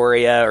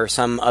Fangoria or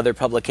some other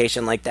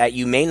publication like that,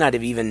 you may not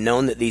have even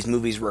known that these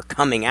movies were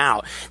coming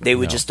out. They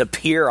would just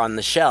appear on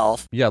the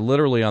shelf. Yeah,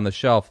 literally on the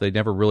shelf. They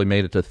never really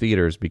made it to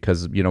theaters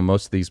because,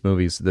 most of these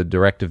movies, the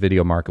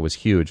direct-to-video market was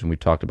huge, and we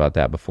talked about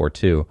that before,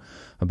 too,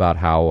 about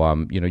how,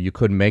 you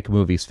couldn't make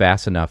movies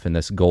fast enough in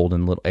this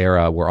golden little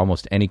era where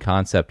almost any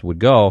concept would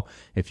go.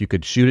 If you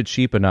could shoot it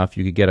cheap enough,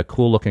 you could get a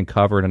cool-looking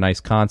cover and a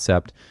nice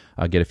concept,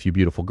 get a few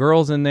beautiful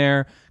girls in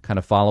there, kind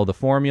of follow the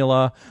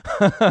formula,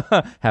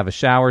 have a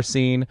shower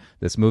scene.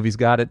 This movie's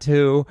got it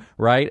too,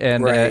 right?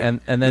 And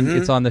then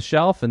it's on the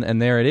shelf,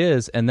 and there it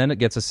is. And then it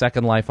gets a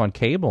second life on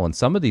cable. And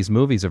some of these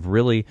movies have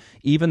really,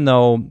 even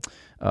though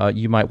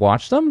you might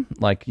watch them,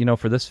 like,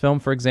 for this film,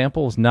 for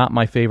example, is not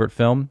my favorite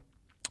film.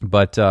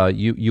 But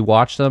you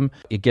watch them,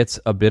 it gets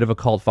a bit of a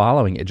cult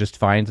following. It just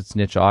finds its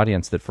niche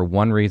audience that for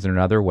one reason or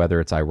another,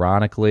 whether it's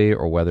ironically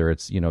or whether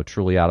it's,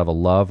 truly out of a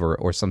love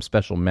or some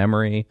special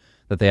memory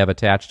that they have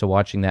attached to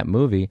watching that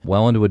movie,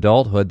 well into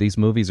adulthood, these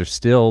movies are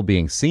still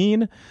being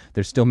seen.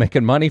 They're still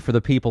making money for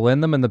the people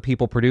in them and the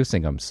people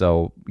producing them.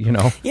 So,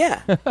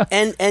 Yeah.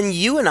 And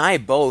you and I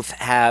both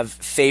have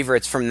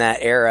favorites from that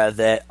era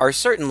that are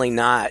certainly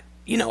not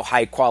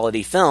high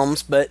quality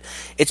films, but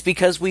it's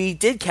because we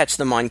did catch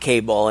them on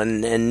cable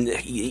and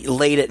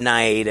late at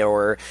night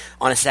or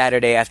on a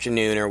Saturday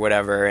afternoon or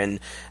whatever, and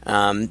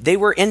they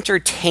were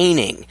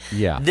entertaining.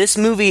 Yeah. This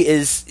movie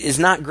is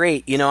not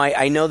great.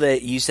 I know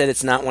that you said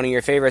it's not one of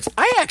your favorites.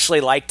 I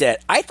actually liked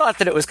it. I thought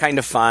that it was kind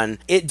of fun.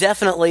 It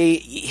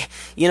definitely,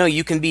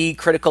 you can be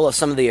critical of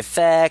some of the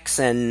effects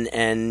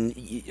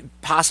and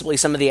possibly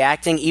some of the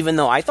acting, even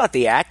though I thought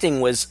the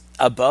acting was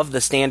above the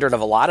standard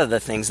of a lot of the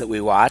things that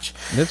we watch.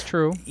 That's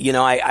true.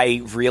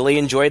 I really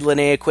enjoyed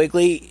Linnea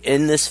Quigley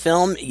in this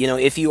film.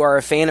 If you are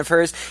a fan of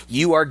hers,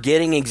 you are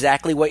getting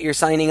exactly what you're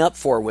signing up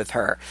for with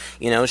her.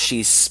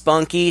 She's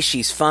spunky,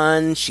 she's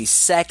fun, she's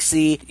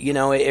sexy.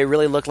 It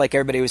really looked like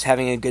everybody was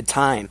having a good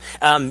time.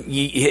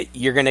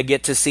 You're going to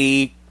get to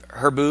see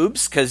her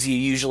boobs because you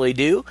usually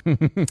do,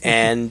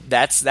 and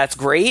that's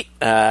great.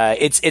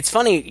 It's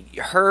funny.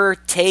 Her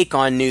take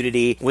on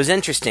nudity was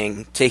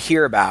interesting to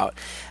hear about,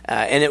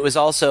 and it was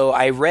also,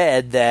 I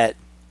read that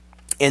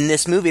in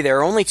this movie there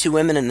are only two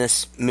women in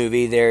this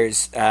movie.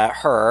 There's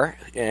her,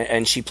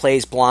 and she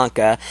plays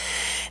Blanca,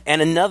 and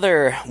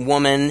another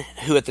woman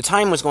who at the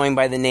time was going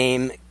by the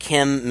name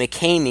Kim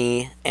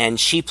McKamey, and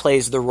she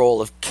plays the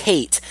role of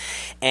Kate.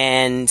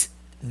 And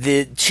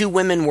the two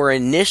women were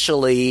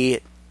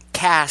initially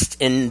cast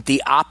in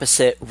the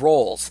opposite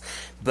roles,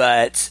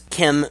 but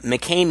Kim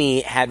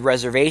McKamey had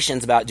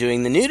reservations about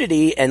doing the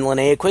nudity and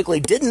Linnea Quigley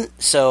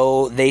didn't,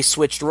 so they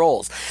switched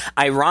roles.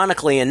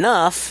 Ironically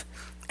enough,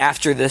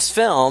 after this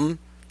film,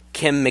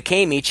 Kim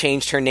McKamey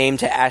changed her name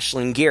to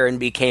Ashlyn Gere and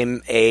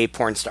became a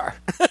porn star.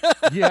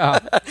 Yeah,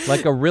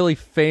 like a really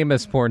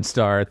famous porn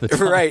star at the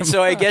time. Right,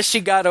 so I guess she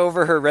got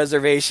over her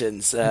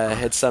reservations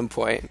at some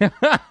point.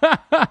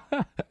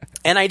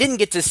 And I didn't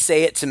get to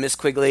say it to Miss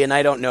Quigley, and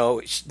I don't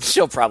know,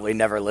 she'll probably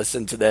never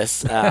listen to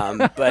this,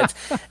 but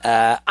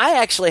I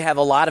actually have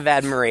a lot of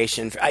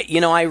admiration.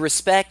 I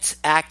respect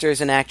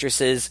actors and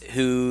actresses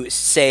who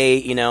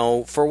say,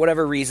 for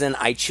whatever reason,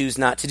 I choose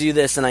not to do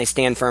this, and I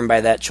stand firm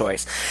by that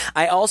choice.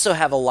 I also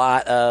have a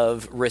lot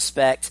of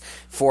respect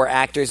for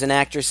actors and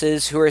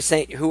actresses who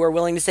are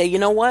willing to say, you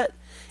know what?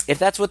 if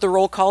that's what the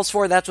role calls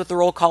for, that's what the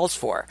role calls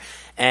for.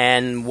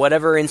 And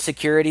whatever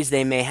insecurities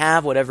they may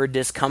have, whatever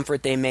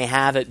discomfort they may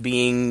have at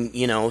being,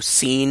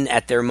 seen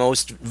at their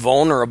most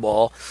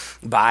vulnerable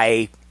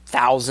by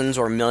thousands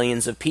or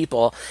millions of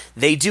people,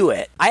 they do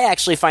it. I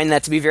actually find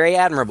that to be very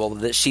admirable,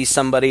 that she's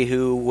somebody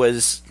who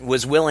was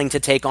willing to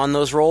take on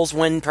those roles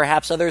when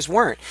perhaps others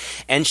weren't.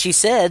 And she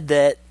said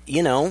that,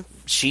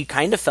 she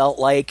kind of felt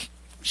like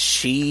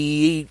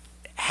she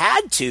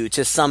had to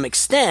some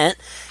extent,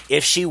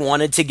 if she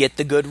wanted to get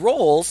the good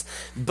roles,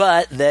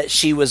 but that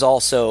she was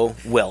also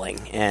willing.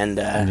 And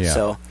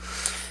so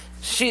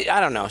I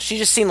don't know. She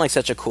just seemed like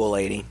such a cool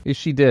lady.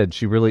 She did.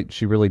 She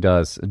really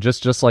does.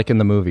 Just like in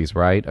the movies,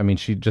 right? I mean,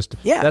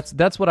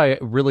 that's what I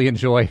really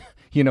enjoy,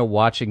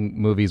 watching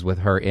movies with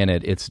her in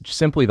it. It's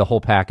simply the whole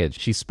package.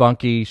 She's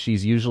spunky.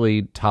 She's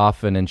usually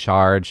tough and in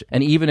charge.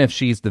 And even if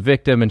she's the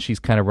victim and she's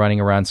kind of running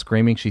around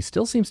screaming, she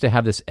still seems to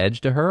have this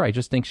edge to her. I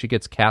just think she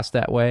gets cast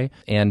that way.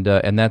 And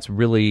that's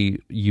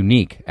really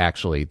unique,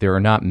 actually. There are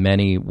not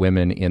many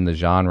women in the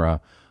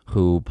genre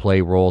who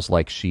play roles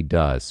like she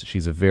does.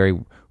 She's a very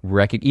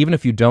even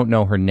if you don't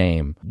know her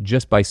name,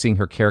 just by seeing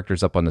her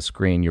characters up on the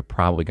screen, you're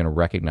probably going to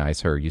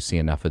recognize her. You see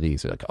enough of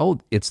these, you're like,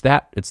 oh, it's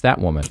that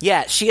woman.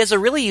 Yeah, she has a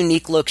really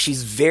unique look.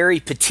 She's very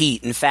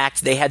petite. In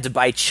fact, they had to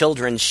buy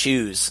children's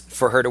shoes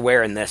for her to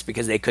wear in this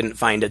because they couldn't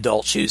find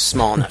adult shoes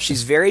small enough.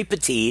 She's very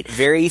petite,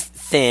 very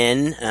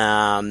thin,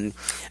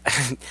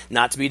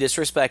 not to be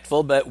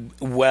disrespectful, but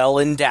well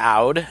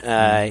endowed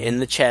in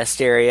the chest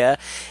area.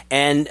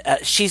 And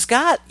she's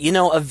got,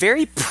 a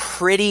very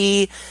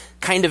pretty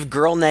kind of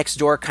girl next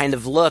door kind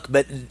of look.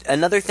 But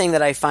another thing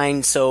that I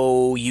find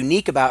so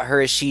unique about her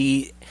is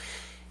she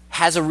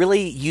has a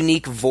really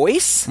unique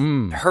voice.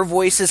 Her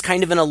voice is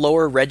kind of in a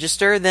lower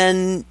register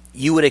than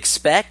you would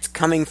expect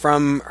coming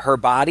from her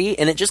body,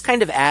 and it just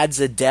kind of adds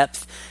a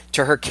depth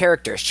to her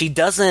character. She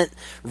doesn't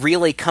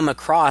really come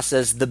across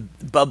as the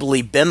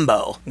bubbly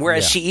bimbo,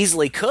 whereas she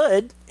easily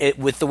could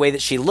with the way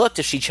that she looked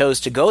if she chose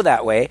to go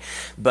that way,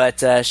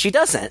 but she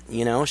doesn't.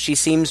 She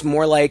seems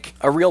more like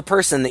a real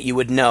person that you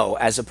would know,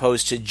 as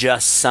opposed to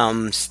just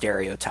some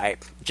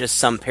stereotype, just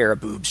some pair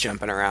of boobs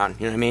jumping around.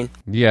 You know what I mean?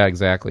 Yeah,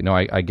 exactly. No,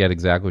 I get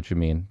exactly what you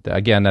mean.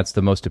 Again, that's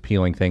the most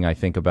appealing thing I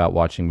think about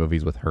watching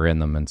movies with her in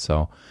them, and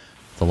so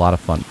it's a lot of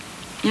fun.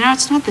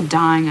 It's not the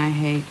dying I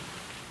hate.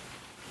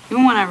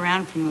 Even when I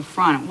ran from the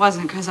front, it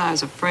wasn't because I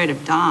was afraid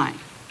of dying.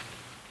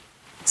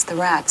 It's the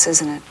rats,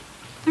 isn't it?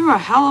 There were a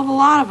hell of a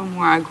lot of them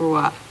where I grew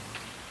up.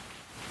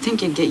 I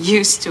think you'd get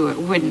used to it,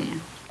 wouldn't you?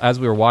 As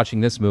we were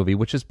watching this movie,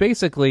 which is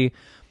basically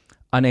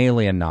an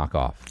Alien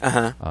knockoff,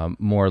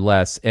 more or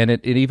less, and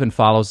it even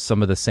follows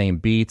some of the same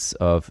beats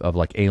of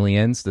like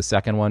Aliens, the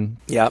second one.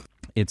 Yep.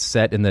 It's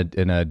set in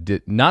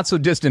a not so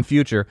distant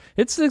future.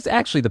 It's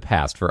actually the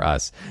past for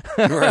us.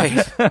 Right.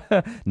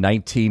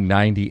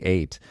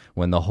 1998,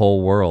 when the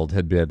whole world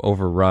had been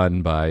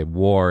overrun by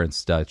war and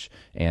such,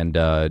 and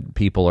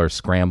people are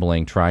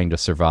scrambling, trying to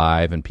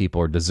survive, and people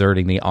are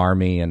deserting the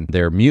army, and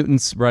there are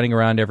mutants running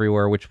around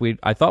everywhere, which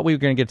I thought we were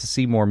going to get to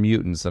see more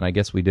mutants, and I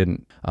guess we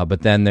didn't.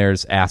 But then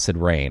there's acid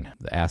rain.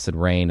 The acid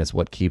rain is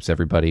what keeps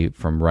everybody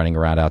from running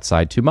around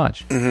outside too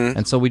much. Mm-hmm.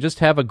 And so we just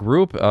have a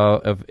group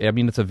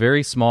it's a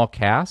very small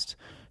cast.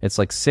 It's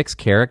like 6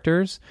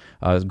 characters,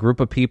 a group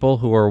of people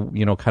who are,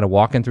 kind of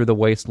walking through the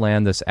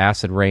wasteland. This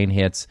acid rain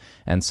hits,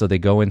 and so they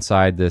go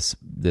inside this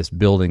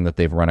building that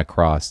they've run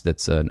across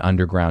that's an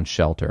underground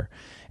shelter.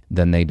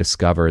 Then they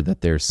discover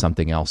that there's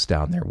something else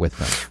down there with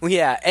them. Well,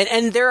 yeah,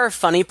 and there are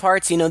funny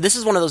parts. This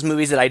is one of those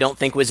movies that I don't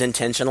think was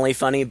intentionally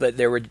funny, but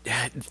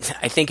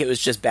I think it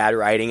was just bad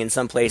writing in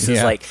some places.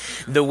 Yeah. Like,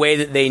 the way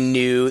that they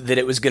knew that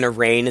it was going to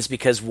rain is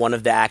because one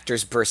of the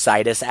actors'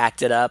 bursitis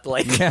acted up.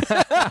 Like,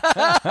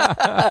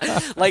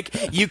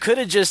 like you could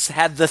have just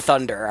had the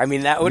thunder. I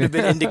mean, that would have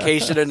been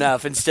indication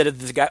enough instead of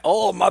this guy,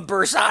 oh, my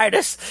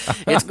bursitis,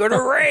 it's going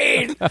to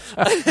rain.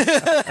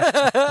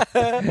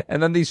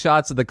 And then these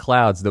shots of the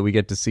clouds that we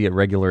get to see at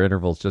regular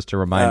intervals just to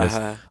remind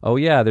us, oh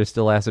yeah, there's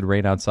still acid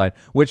rain outside.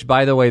 Which,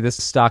 by the way, this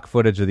stock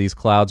footage of these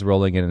clouds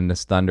rolling in and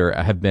this thunder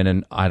have been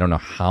in I don't know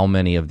how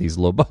many of these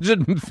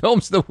low-budget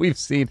films that we've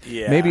seen.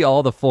 Yeah. Maybe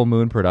all the Full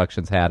Moon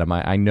productions had them.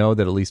 I know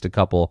that at least a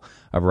couple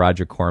of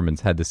Roger Corman's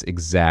had this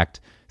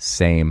exact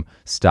same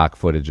stock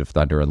footage of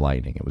thunder and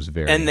lightning. It was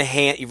very... And the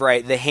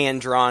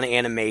hand-drawn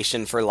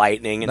animation for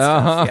lightning and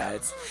stuff.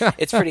 Yeah,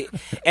 it's pretty...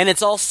 And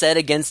it's all set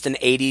against an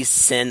 80s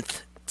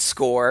synth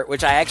score,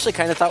 which I actually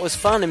kind of thought was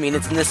fun. I mean,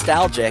 it's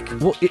nostalgic.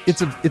 Well,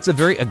 it's a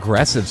very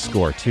aggressive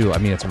score too. I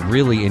mean, it's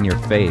really in your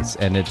face,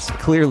 and it's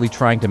clearly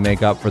trying to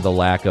make up for the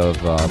lack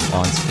of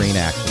on-screen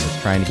action.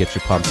 It's trying to get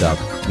you pumped up.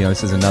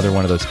 This is another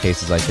one of those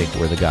cases, I think,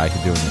 where the guy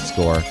who's doing the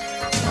score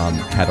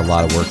had a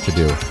lot of work to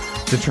do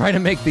to try to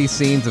make these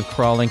scenes of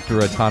crawling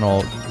through a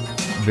tunnel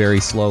very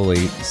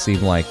slowly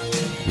seem like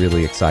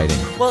really exciting.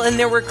 Well, and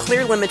there were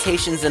clear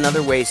limitations in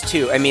other ways,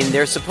 too. I mean,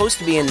 they're supposed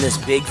to be in this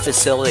big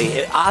facility.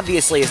 It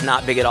obviously is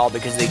not big at all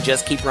because they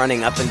just keep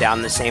running up and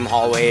down the same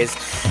hallways.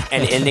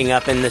 and ending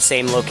up in the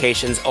same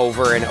locations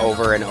over and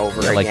over and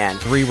over again.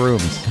 Like 3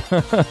 rooms.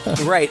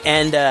 Right,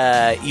 and,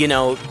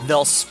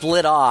 they'll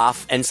split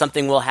off, and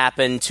something will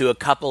happen to a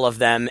couple of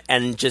them,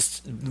 and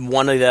just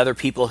one of the other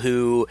people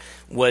who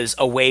was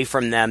away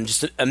from them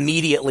just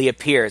immediately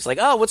appears. Like,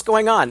 oh, what's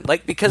going on?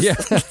 Like, because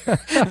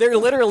they're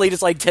literally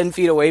just like 10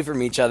 feet away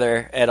from each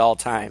other at all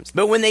times.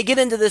 But when they get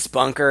into this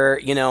bunker,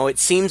 it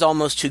seems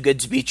almost too good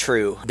to be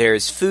true.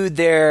 There's food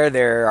there.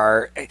 There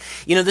are,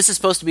 this is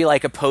supposed to be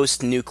like a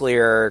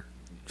post-nuclear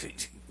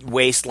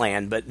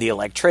wasteland, but the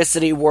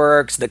electricity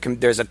works.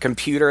 There's a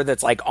computer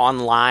that's like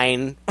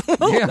online.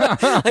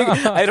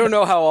 I don't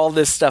know how all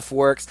this stuff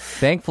works.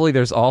 Thankfully,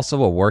 there's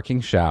also a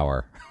working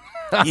shower.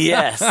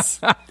 Yes,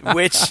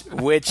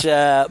 which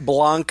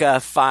Blanca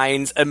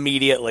finds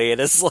immediately, and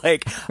it's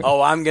like,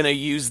 oh, I'm gonna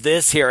use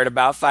this here in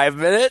about 5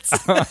 minutes.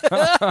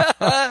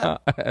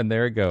 And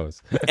there it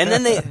goes. And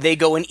then they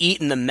go and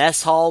eat in the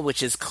mess hall,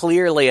 which is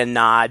clearly a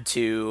nod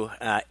to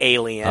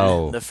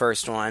Alien, the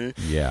first one.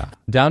 Yeah,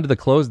 down to the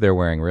clothes they're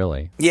wearing,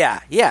 really.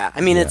 Yeah.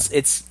 I mean,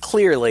 it's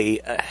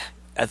clearly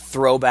a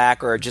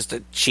throwback or just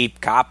a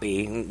cheap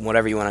copy,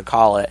 whatever you want to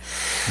call it.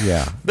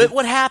 Yeah. But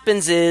what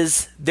happens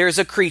is there's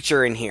a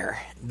creature in here.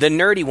 The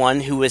nerdy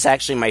one, who was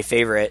actually my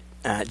favorite,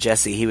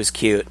 Jesse, he was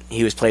cute.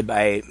 He was played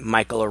by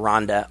Michael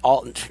Aranda.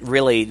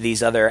 Really,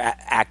 these other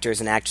actors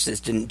and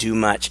actresses didn't do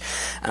much.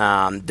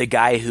 The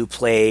guy who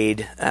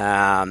played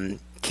Ken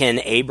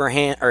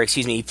Abraham,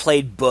 he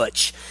played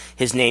Butch.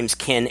 His name's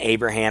Ken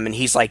Abraham, and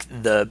he's like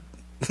the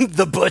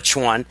Butch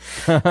one.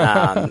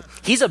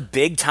 He's a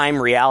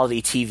big-time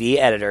reality TV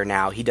editor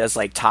now. He does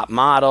like Top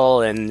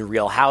Model and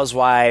Real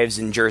Housewives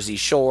and Jersey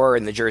Shore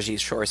and the Jersey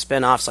Shore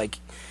spinoffs. Like,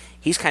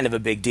 he's kind of a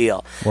big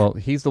deal. Well,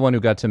 he's the one who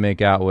got to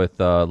make out with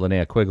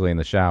Linnea Quigley in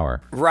the shower.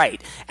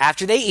 Right.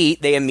 After they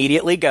eat, they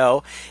immediately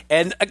go.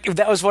 And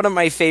that was one of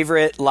my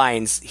favorite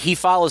lines. He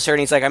follows her and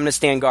he's like, I'm going to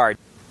stand guard.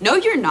 No,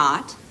 you're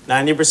not.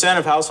 90%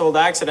 of household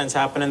accidents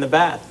happen in the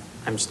bath.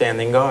 I'm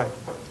standing guard.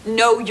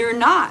 No, you're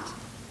not.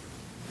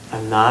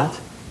 I'm not?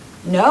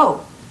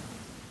 No.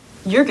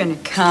 You're gonna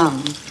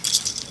come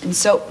and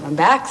soap my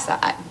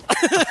backside.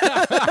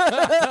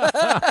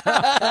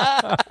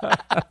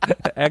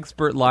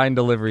 Expert line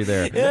delivery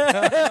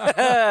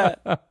there.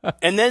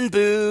 And then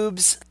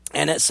boobs,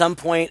 and at some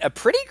point, a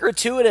pretty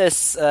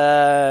gratuitous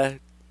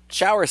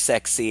shower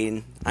sex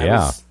scene.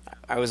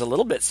 I was a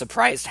little bit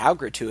surprised how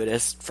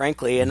gratuitous,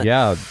 frankly. And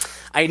yeah.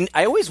 I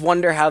always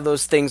wonder how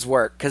those things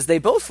work, because they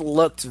both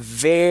looked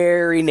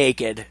very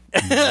naked.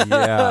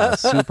 Yeah,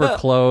 super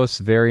close,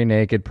 very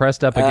naked,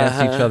 pressed up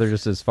against each other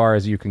just as far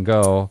as you can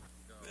go.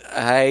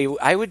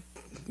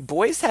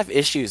 Boys have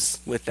issues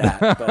with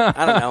that, but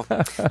I don't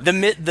know.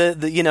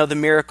 The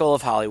miracle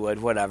of Hollywood,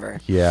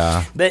 whatever.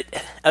 Yeah. But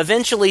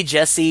eventually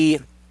Jesse,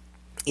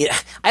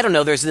 I don't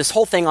know, there's this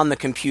whole thing on the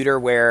computer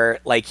where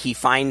like he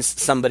finds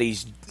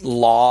somebody's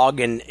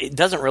log and it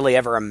doesn't really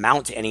ever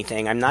amount to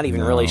anything. I'm not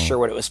even really sure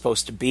what it was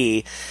supposed to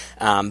be.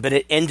 But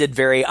it ended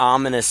very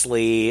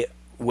ominously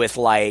with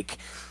like,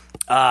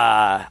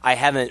 I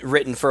haven't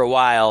written for a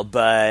while,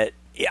 but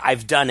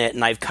I've done it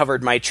and I've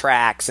covered my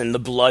tracks and the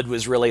blood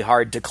was really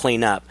hard to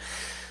clean up.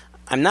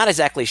 I'm not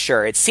exactly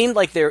sure. It seemed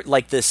like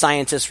the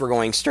scientists were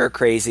going stir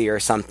crazy or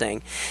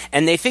something.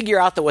 And they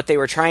figure out that what they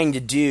were trying to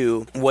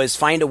do was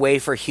find a way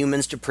for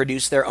humans to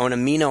produce their own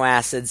amino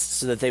acids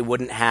so that they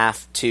wouldn't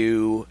have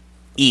to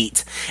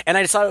eat. And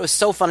I just thought it was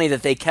so funny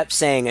that they kept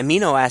saying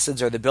amino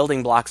acids are the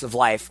building blocks of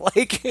life.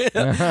 Like,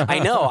 I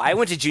know, I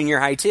went to junior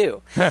high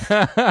too.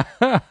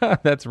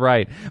 That's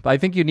right. But I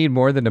think you need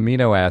more than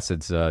amino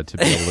acids to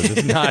be able to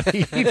just not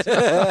eat.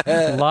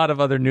 A lot of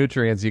other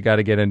nutrients you got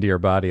to get into your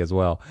body as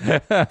well.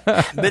 But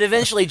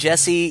eventually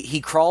Jesse, he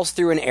crawls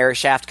through an air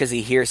shaft because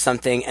he hears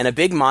something and a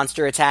big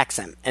monster attacks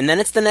him. And then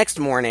it's the next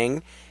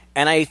morning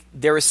and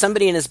there was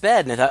somebody in his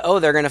bed and I thought, oh,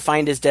 they're going to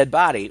find his dead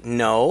body.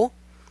 No.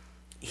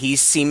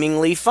 He's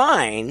seemingly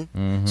fine.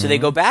 Mm-hmm. So they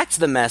go back to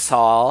the mess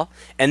hall,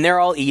 and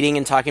they're all eating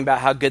and talking about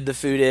how good the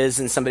food is,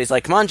 and somebody's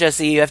like, come on,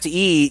 Jesse, you have to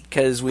eat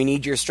because we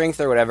need your strength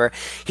or whatever.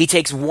 He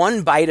takes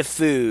one bite of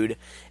food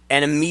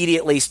and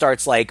immediately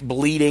starts, like,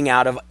 bleeding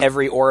out of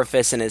every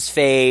orifice in his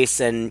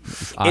face. And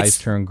his eyes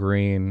turn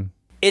green.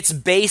 It's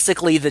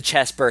basically the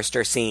chest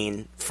burster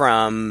scene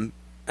from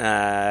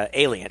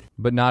Alien.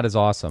 But not as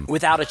awesome.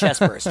 Without a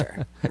chest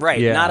burster. Right,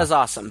 yeah. Not as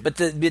awesome. But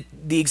the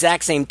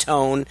exact same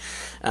tone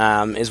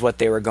is what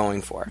they were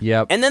going for.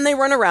 Yep. And then they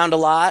run around a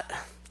lot.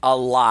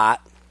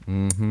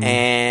 Mm-hmm.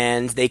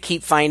 And they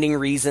keep finding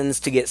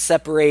reasons to get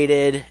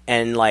separated.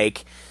 And,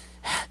 like,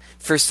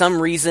 for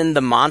some reason,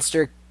 the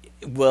monster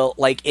will,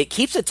 like, it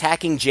keeps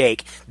attacking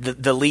Jake,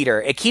 the leader.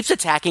 It keeps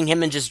attacking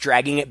him and just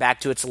dragging it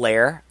back to its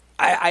lair.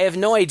 I have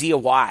no idea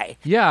why.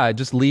 Yeah,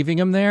 just leaving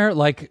him there.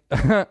 Like,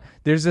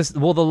 there's this.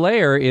 Well, the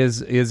layer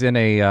is in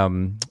a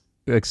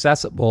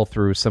accessible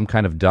through some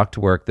kind of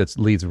ductwork that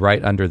leads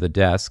right under the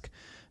desk,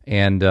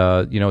 and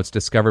it's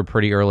discovered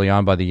pretty early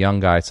on by the young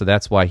guy. So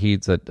that's why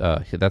he's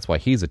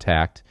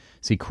attacked.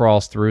 So he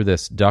crawls through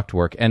this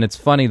ductwork, and it's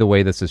funny the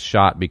way this is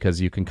shot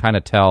because you can kind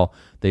of tell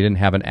they didn't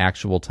have an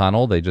actual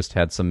tunnel. They just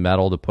had some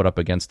metal to put up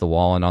against the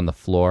wall and on the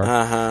floor,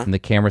 and the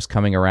camera's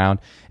coming around,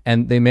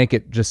 and they make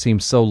it just seem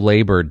so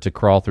labored to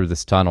crawl through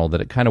this tunnel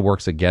that it kind of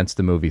works against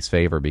the movie's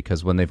favor,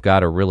 because when they've got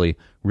to really,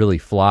 really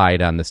fly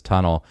down this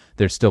tunnel,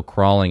 they're still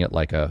crawling at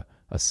like a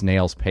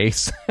snail's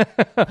pace.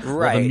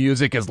 Right. The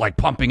music is like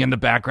pumping in the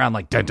background,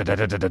 like dun, dun, dun,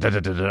 dun, dun, dun,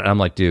 dun, dun. I'm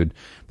like, dude,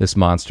 this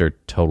monster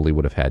totally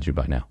would have had you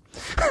by now.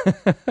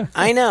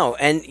 I know,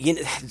 and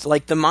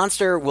like the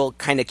monster will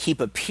kind of keep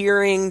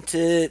appearing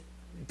to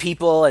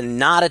people and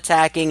not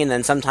attacking, and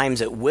then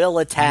sometimes it will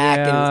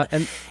attack,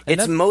 and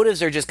its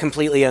motives are just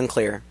completely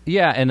unclear.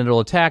 Yeah, and it'll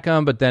attack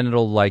them, but then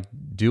it'll like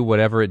do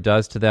whatever it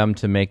does to them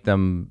to make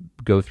them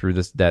go through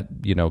that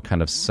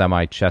kind of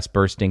semi chest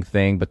bursting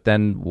thing. But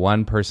then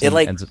one person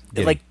ends up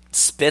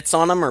spits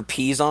on them or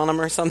pees on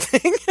them or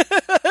something,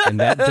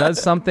 and that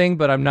does something,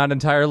 but I'm not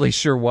entirely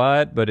sure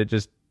what. But it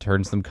just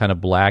turns them kind of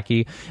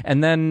blacky.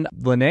 And then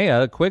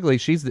Linnea Quigley,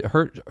 she's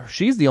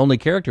the only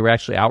character who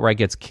actually outright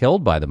gets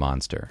killed by the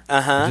monster.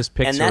 It just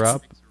picks her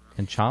up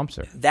and chomps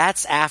her.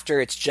 That's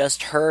after it's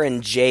just her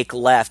and Jake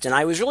left, and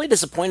I was really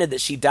disappointed that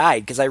she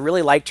died because I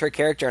really liked her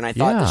character and I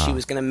thought that she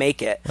was going to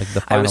make it. Like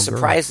the I was final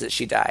surprised girl. that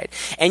she died,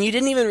 and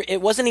it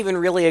wasn't even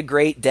really a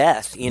great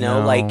death.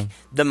 No. Like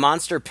the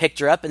monster picked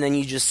her up and then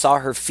you just saw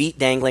her feet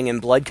dangling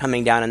and blood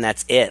coming down, and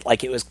that's it.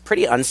 Like it was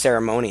pretty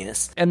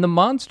unceremonious. And the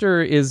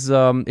monster is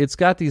it's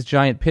got these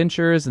giant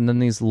pinchers and then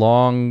these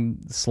long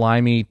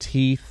slimy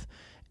teeth.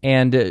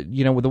 And,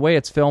 with the way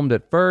it's filmed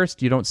at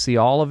first, you don't see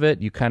all of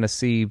it. You kind of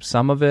see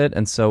some of it.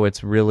 And so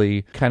it's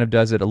really kind of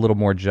does it a little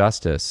more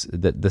justice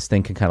that this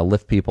thing can kind of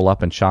lift people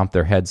up and chomp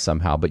their heads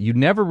somehow. But you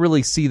never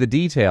really see the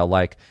detail.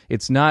 Like,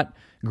 it's not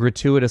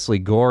gratuitously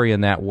gory in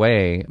that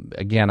way.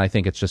 Again, I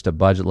think it's just a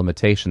budget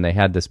limitation. They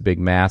had this big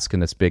mask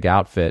and this big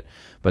outfit,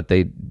 but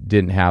they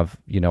didn't have,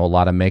 a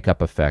lot of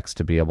makeup effects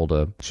to be able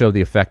to show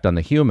the effect on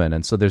the human.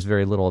 And so there's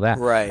very little of that.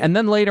 Right. And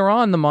then later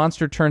on, the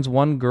monster turns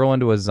one girl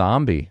into a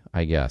zombie,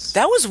 I guess.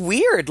 That was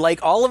weird.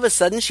 Like all of a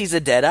sudden she's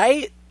a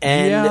Deadite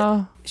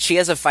and she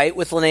has a fight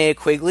with Linnea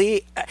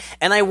Quigley.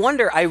 And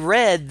I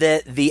read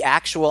that the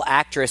actual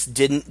actress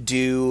didn't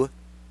do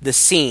the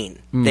scene.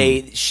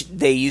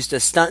 They used a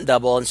stunt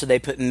double, and so they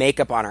put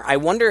makeup on her. I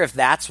wonder if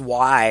that's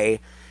why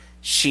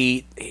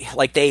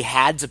they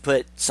had to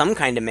put some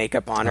kind of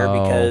makeup on her,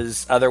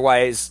 because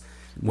otherwise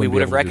we would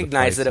have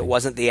recognized that it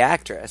wasn't the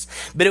actress.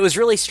 But it was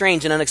really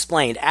strange and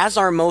unexplained, as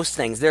are most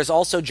things. There's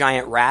also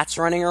giant rats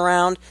running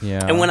around.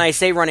 Yeah. And when I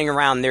say running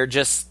around, they're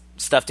just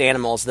stuffed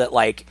animals that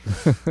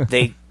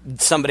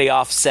somebody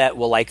off set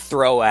will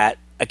throw at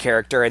a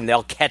character and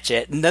they'll catch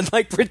it and then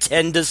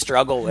pretend to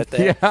struggle with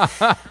it.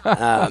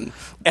 Yeah.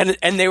 And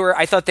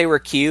I thought they were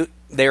cute.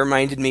 They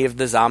reminded me of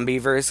the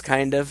Zombieverse,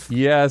 kind of.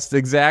 Yes,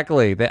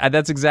 exactly.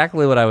 That's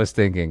exactly what I was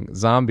thinking.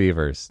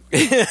 Zombieverse.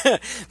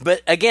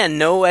 But again,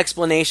 no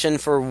explanation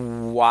for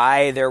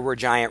why there were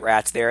giant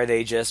rats there.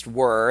 They just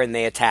were, and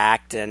they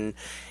attacked, and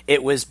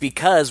it was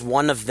because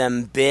one of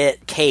them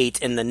bit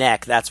Kate in the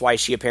neck. That's why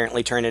she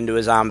apparently turned into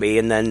a zombie.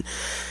 And then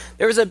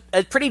there was a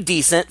pretty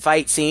decent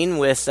fight scene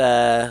with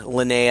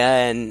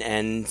Linnea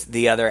and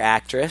the other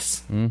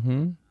actress.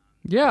 Mm-hmm.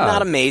 Yeah.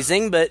 Not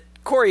amazing, but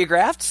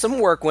choreographed. Some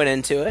work went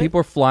into it. People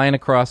are flying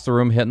across the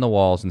room, hitting the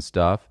walls and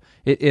stuff.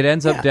 It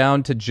ends up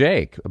down to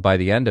Jake by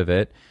the end of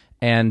it.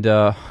 And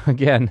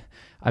again,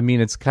 I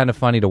mean, it's kind of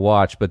funny to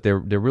watch, but they're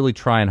really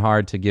trying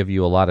hard to give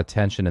you a lot of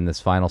tension in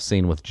this final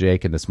scene with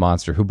Jake and this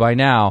monster, who by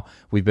now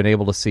we've been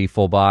able to see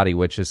full body,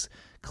 which is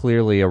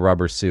clearly a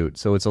rubber suit.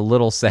 So it's a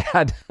little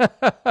sad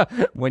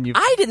when you...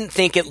 I didn't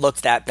think it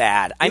looked that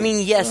bad. I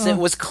mean, yes, it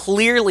was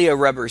clearly a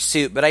rubber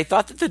suit, but I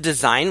thought that the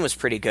design was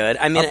pretty good.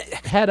 I mean...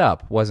 Head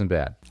up wasn't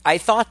bad. I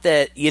thought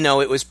that,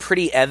 it was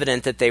pretty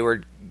evident that they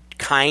were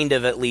kind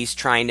of at least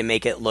trying to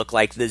make it look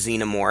like the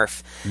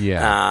Xenomorph.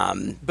 Yeah.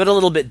 But a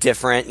little bit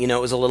different. It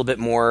was a little bit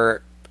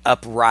more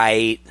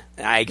upright.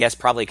 I guess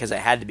probably because it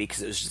had to be,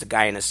 because it was just a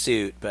guy in a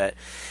suit. But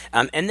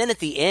and then at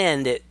the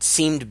end, it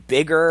seemed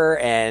bigger,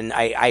 and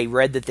I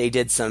read that they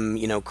did some,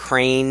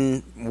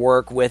 crane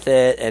work with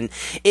it, and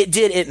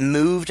it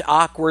moved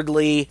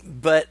awkwardly,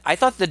 but I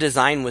thought the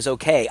design was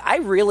okay. I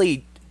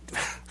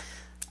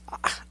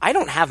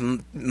don't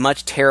have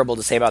much terrible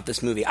to say about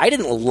this movie. I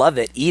didn't love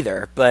it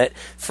either, but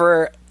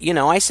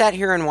I sat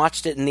here and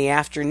watched it in the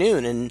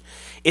afternoon, and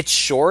it's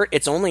short.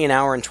 It's only an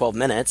hour and 12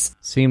 minutes.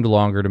 Seemed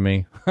longer to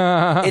me.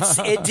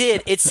 It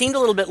did. It seemed a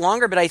little bit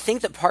longer, but I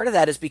think that part of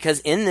that is because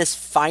in this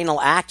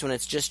final act, when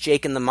it's just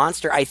Jake and the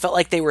monster, I felt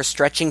like they were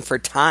stretching for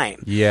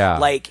time. Yeah.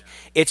 Like,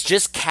 it's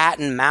just cat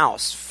and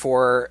mouse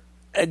for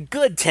a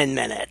good 10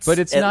 minutes. But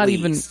it's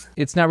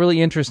not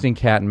really interesting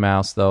cat and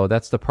mouse, though.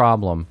 That's the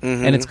problem.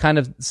 Mm-hmm. And it's kind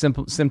of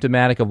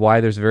symptomatic of why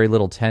there's very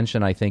little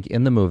tension, I think,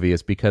 in the movie,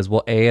 is because,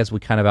 well, as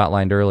we kind of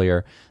outlined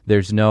earlier,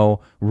 there's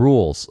no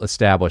rules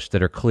established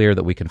that are clear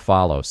that we can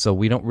follow. So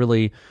we don't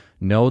really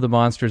know the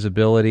monster's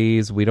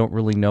abilities. We don't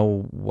really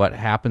know what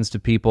happens to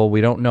people.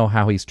 We don't know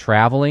how he's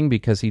traveling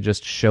because he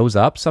just shows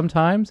up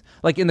sometimes.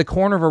 Like in the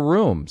corner of a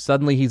room,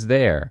 suddenly he's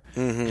there,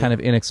 kind of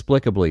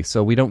inexplicably.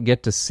 So we don't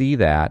get to see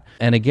that.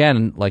 And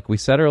again, like we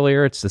said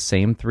earlier, it's the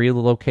same 3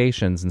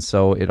 locations, and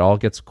so it all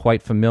gets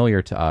quite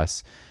familiar to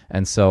us.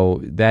 And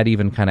so that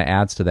even kind of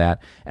adds to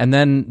that. And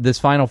then this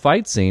final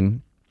fight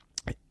scene,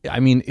 I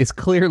mean, it's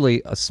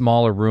clearly a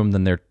smaller room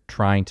than they're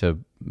trying to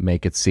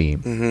make it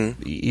seem.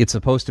 It's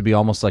supposed to be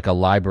almost like a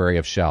library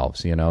of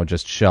shelves,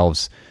 just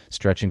shelves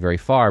stretching very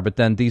far. But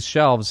then these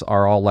shelves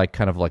are all like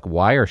kind of like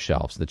wire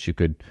shelves that you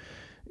could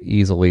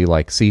easily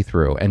like see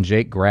through. And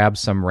Jake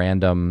grabs some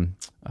random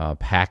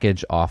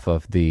package off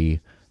of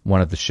one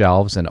of the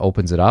shelves and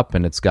opens it up,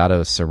 and it's got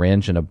a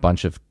syringe and a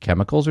bunch of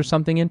chemicals or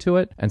something into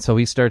it. And so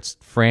he starts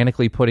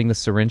frantically putting the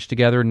syringe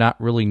together, not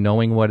really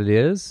knowing what it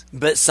is.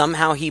 But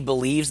somehow he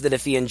believes that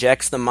if he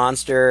injects the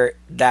monster,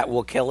 that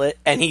will kill it,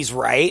 and he's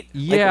right.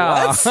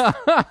 Yeah. Like,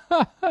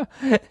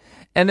 what?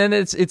 And then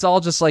it's all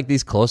just like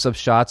these close-up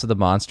shots of the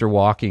monster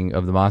walking,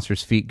 of the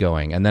monster's feet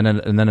going, and then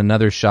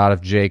another shot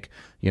of Jake,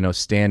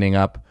 standing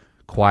up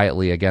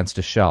quietly against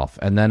a shelf,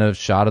 and then a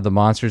shot of the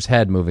monster's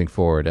head moving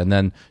forward, and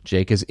then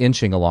Jake is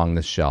inching along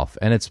this shelf,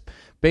 and it's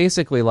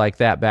basically like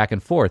that back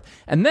and forth.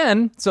 And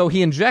then, so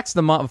he injects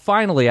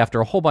finally, after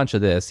a whole bunch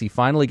of this, he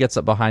finally gets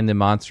up behind the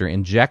monster,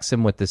 injects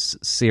him with this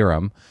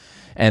serum,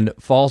 and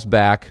falls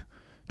back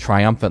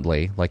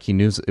triumphantly, like he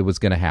knew it was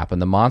going to happen.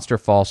 The monster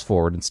falls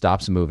forward and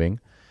stops moving,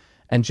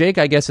 and Jake,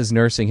 I guess, is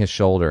nursing his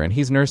shoulder, and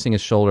he's nursing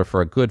his shoulder for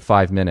a good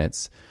 5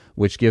 minutes,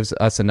 which gives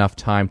us enough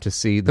time to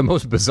see the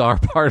most bizarre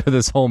part of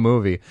this whole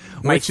movie.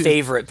 My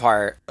favorite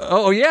part.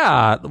 Oh,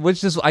 yeah.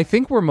 Which is, I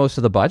think, where most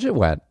of the budget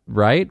went,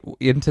 right?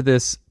 Into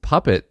this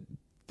puppet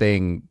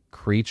thing,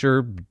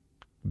 creature,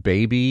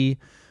 baby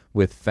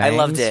with fangs. I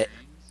loved it.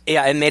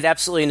 Yeah, it made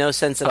absolutely no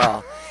sense at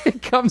all.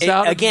 It comes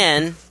out...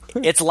 Again...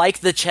 It's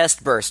like the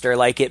chest burster,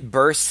 like it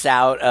bursts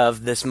out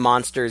of this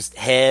monster's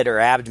head or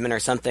abdomen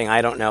or something,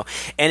 I don't know.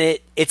 And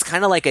it's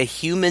kind of like a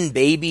human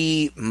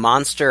baby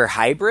monster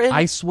hybrid.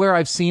 I swear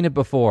I've seen it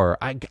before.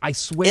 I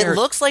swear. It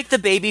looks like the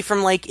baby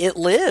from like It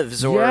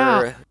Lives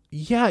or...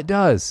 Yeah, it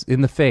does,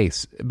 in the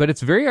face. But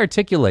it's very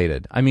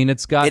articulated. I mean,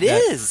 it's got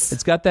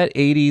It's got that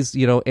 80s,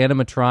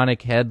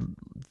 animatronic head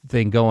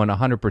thing going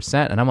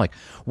 100%. And I'm like,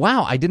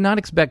 wow, I did not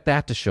expect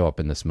that to show up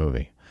in this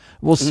movie.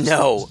 Well,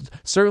 no,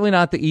 certainly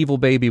not the evil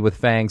baby with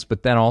fangs,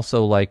 but then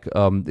also like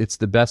it's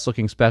the best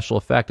looking special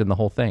effect in the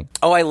whole thing.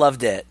 Oh, I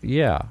loved it.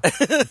 Yeah.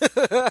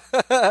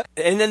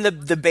 And then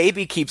the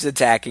baby keeps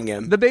attacking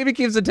him. The baby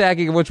keeps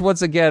attacking him, which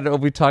once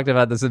again, we talked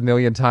about this a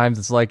million times.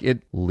 It's like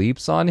it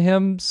leaps on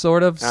him,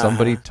 sort of.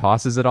 Somebody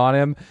tosses it on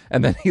him,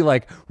 and then he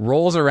like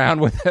rolls around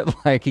with it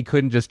like he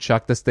couldn't just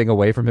chuck this thing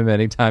away from him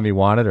anytime he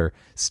wanted, or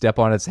step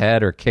on its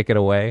head or kick it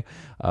away.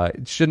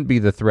 It shouldn't be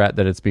the threat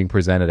that it's being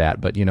presented at,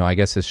 but I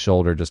guess his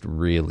shoulder just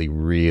really,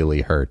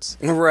 really hurts.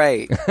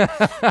 Right.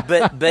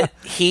 but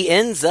he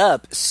ends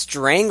up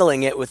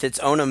strangling it with its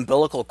own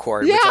umbilical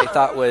cord, which I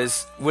thought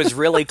was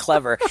really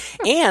clever.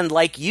 And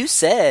like you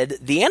said,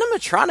 the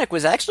animatronic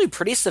was actually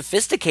pretty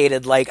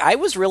sophisticated. Like I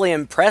was really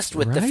impressed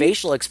with the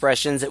facial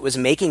expressions it was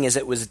making as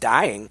it was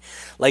dying.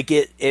 Like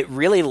it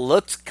really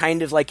looked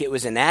kind of like it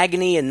was in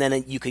agony, and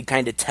then you could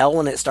kind of tell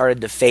when it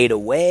started to fade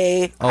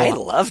away. I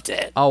loved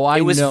it.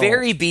 It was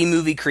very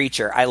B-movie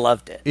creature. I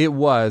loved it. It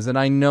was, and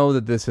I know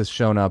that this has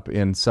shown up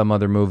in some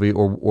other movie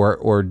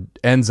or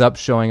ends up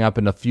showing up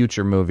in a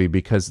future movie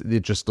because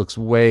it just looks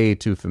way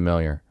too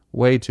familiar.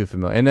 Way too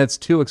familiar. And it's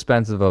too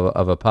expensive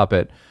of a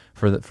puppet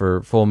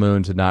for Full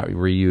Moon to not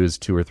reuse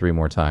 2 or 3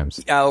 more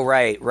times. Oh,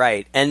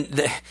 right. And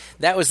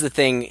that was the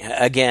thing,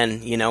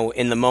 again,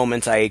 in the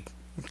moment I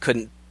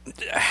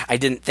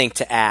didn't think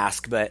to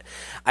ask, but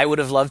I would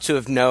have loved to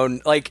have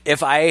known, like,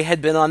 if I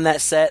had been on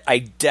that set, I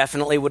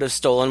definitely would have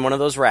stolen one of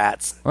those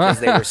rats, because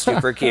they were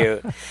super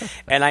cute.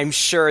 And I'm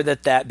sure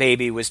that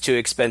baby was too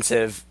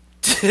expensive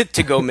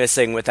to go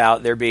missing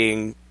without there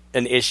being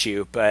an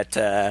issue, but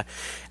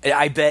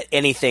I bet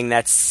anything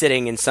that's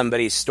sitting in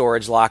somebody's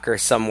storage locker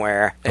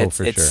somewhere.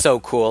 It's so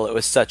cool. It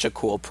was such a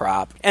cool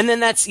prop. And then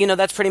that's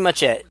pretty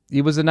much it.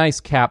 It was a nice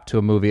cap to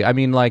a movie. I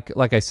mean, like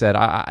I said,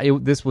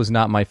 this was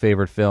not my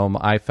favorite film.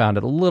 I found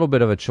it a little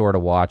bit of a chore to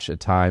watch at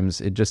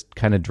times. It just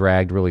kind of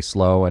dragged really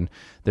slow, and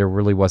there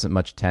really wasn't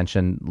much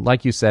tension.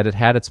 Like you said, it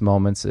had its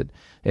moments. It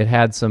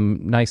had some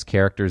nice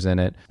characters in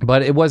it,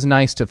 but it was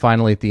nice to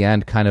finally at the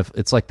end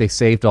it's like they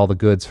saved all the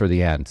goods for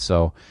the end.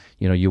 So,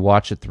 you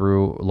watch it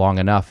through long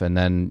enough, and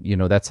then,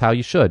 that's how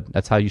you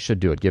should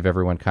do it. Give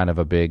everyone kind of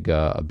a big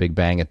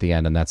bang at the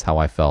end. And that's how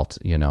I felt,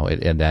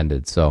 it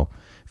ended. So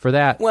for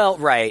that. Well,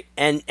 right.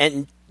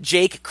 And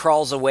Jake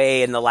crawls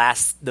away, and the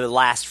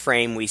last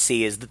frame we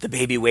see is that the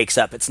baby wakes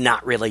up. It's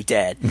not really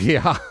dead.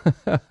 Yeah.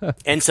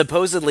 And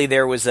supposedly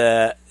there was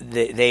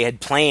they had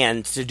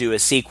planned to do a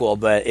sequel,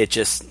 but it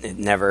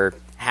never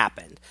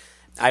happened.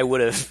 It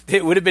would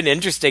have been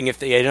interesting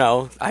if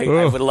I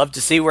would love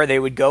to see where they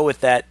would go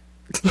with that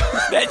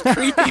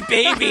creepy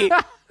baby.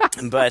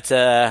 But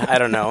I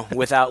don't know.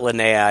 Without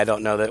Linnea, I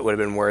don't know that it would have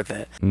been worth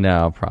it.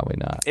 No, probably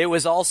not. It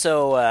was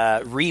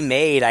also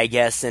remade, I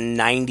guess, in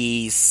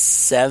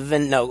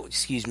 97. No,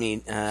 excuse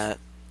me.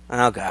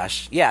 Oh,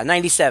 gosh. Yeah,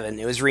 97.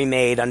 It was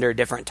remade under a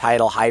different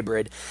title,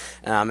 Hybrid.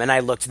 And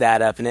I looked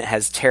that up, and it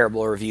has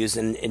terrible reviews.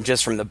 And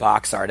just from the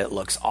box art, it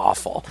looks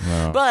awful.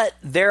 Wow. But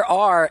there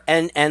are,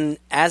 and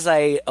as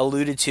I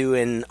alluded to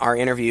in our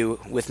interview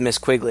with Miss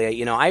Quigley,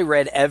 you know, I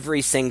read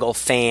every single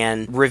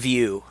fan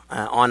review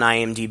on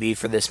IMDb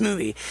for this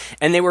movie.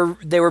 And they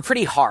were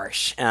pretty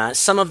harsh.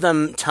 Some of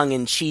them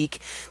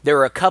tongue-in-cheek. There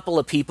were a couple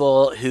of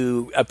people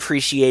who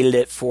appreciated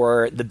it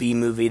for the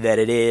B-movie that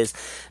it is.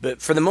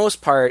 But for the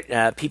most part,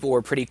 people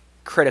were pretty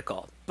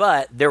critical,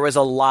 but there was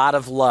a lot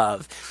of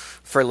love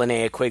for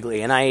Linnea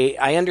Quigley, and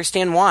I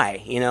understand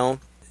why. You know,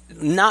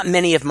 not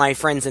many of my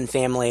friends and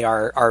family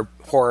are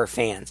horror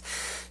fans.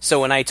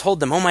 So when I told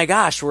them, oh my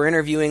gosh, we're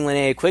interviewing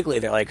Linnea Quigley,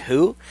 they're like,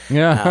 who?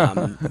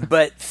 Yeah.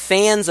 But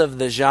fans of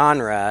the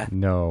genre...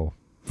 No,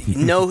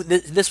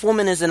 this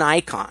woman is an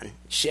icon.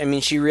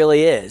 She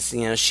really is.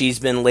 You know, she's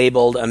been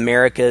labeled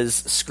America's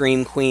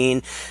Scream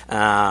Queen.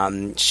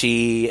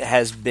 She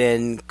has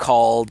been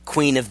called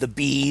Queen of the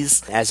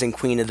Bees, as in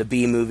Queen of the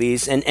Bee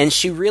movies, and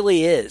she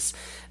really is.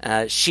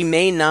 She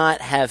may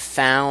not have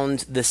found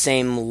the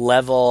same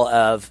level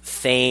of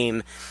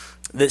fame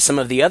that some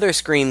of the other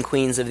Scream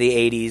Queens of the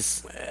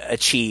 80s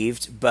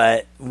achieved,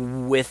 but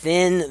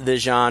within the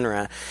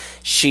genre,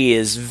 she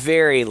is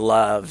very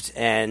loved,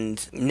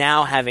 and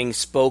now having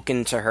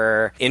spoken to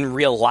her in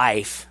real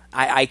life,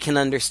 I can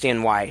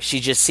understand why.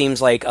 She just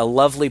seems like a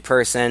lovely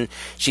person.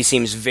 She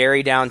seems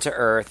very down to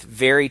earth,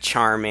 very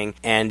charming,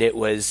 and it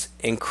was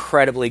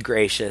incredibly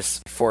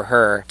gracious for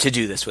her to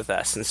do this with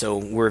us, and so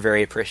we're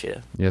very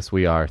appreciative. Yes,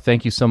 we are.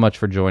 Thank you so much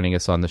for joining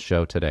us on the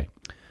show today.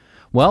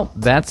 Well,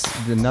 that's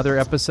another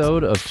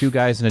episode of Two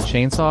Guys and a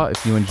Chainsaw.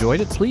 If you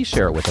enjoyed it, please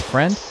share it with a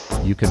friend.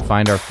 You can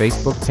find our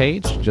Facebook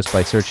page just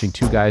by searching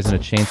Two Guys and a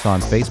Chainsaw on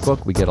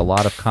Facebook. We get a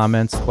lot of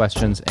comments,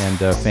 questions, and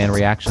fan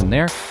reaction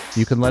there.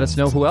 You can let us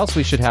know who else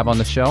we should have on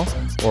the show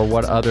or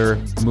what other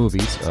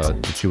movies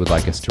that you would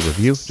like us to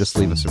review. Just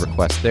leave us a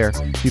request there.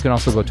 You can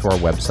also go to our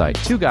website,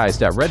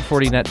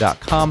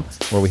 twoguys.red40net.com,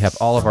 where we have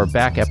all of our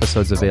back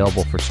episodes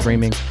available for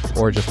streaming,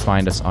 or just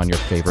find us on your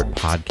favorite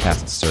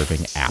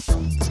podcast-serving app.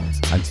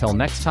 Until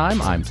next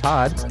time, I'm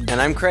Todd.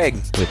 And I'm Craig.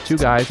 With Two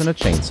Guys and a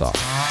Chainsaw.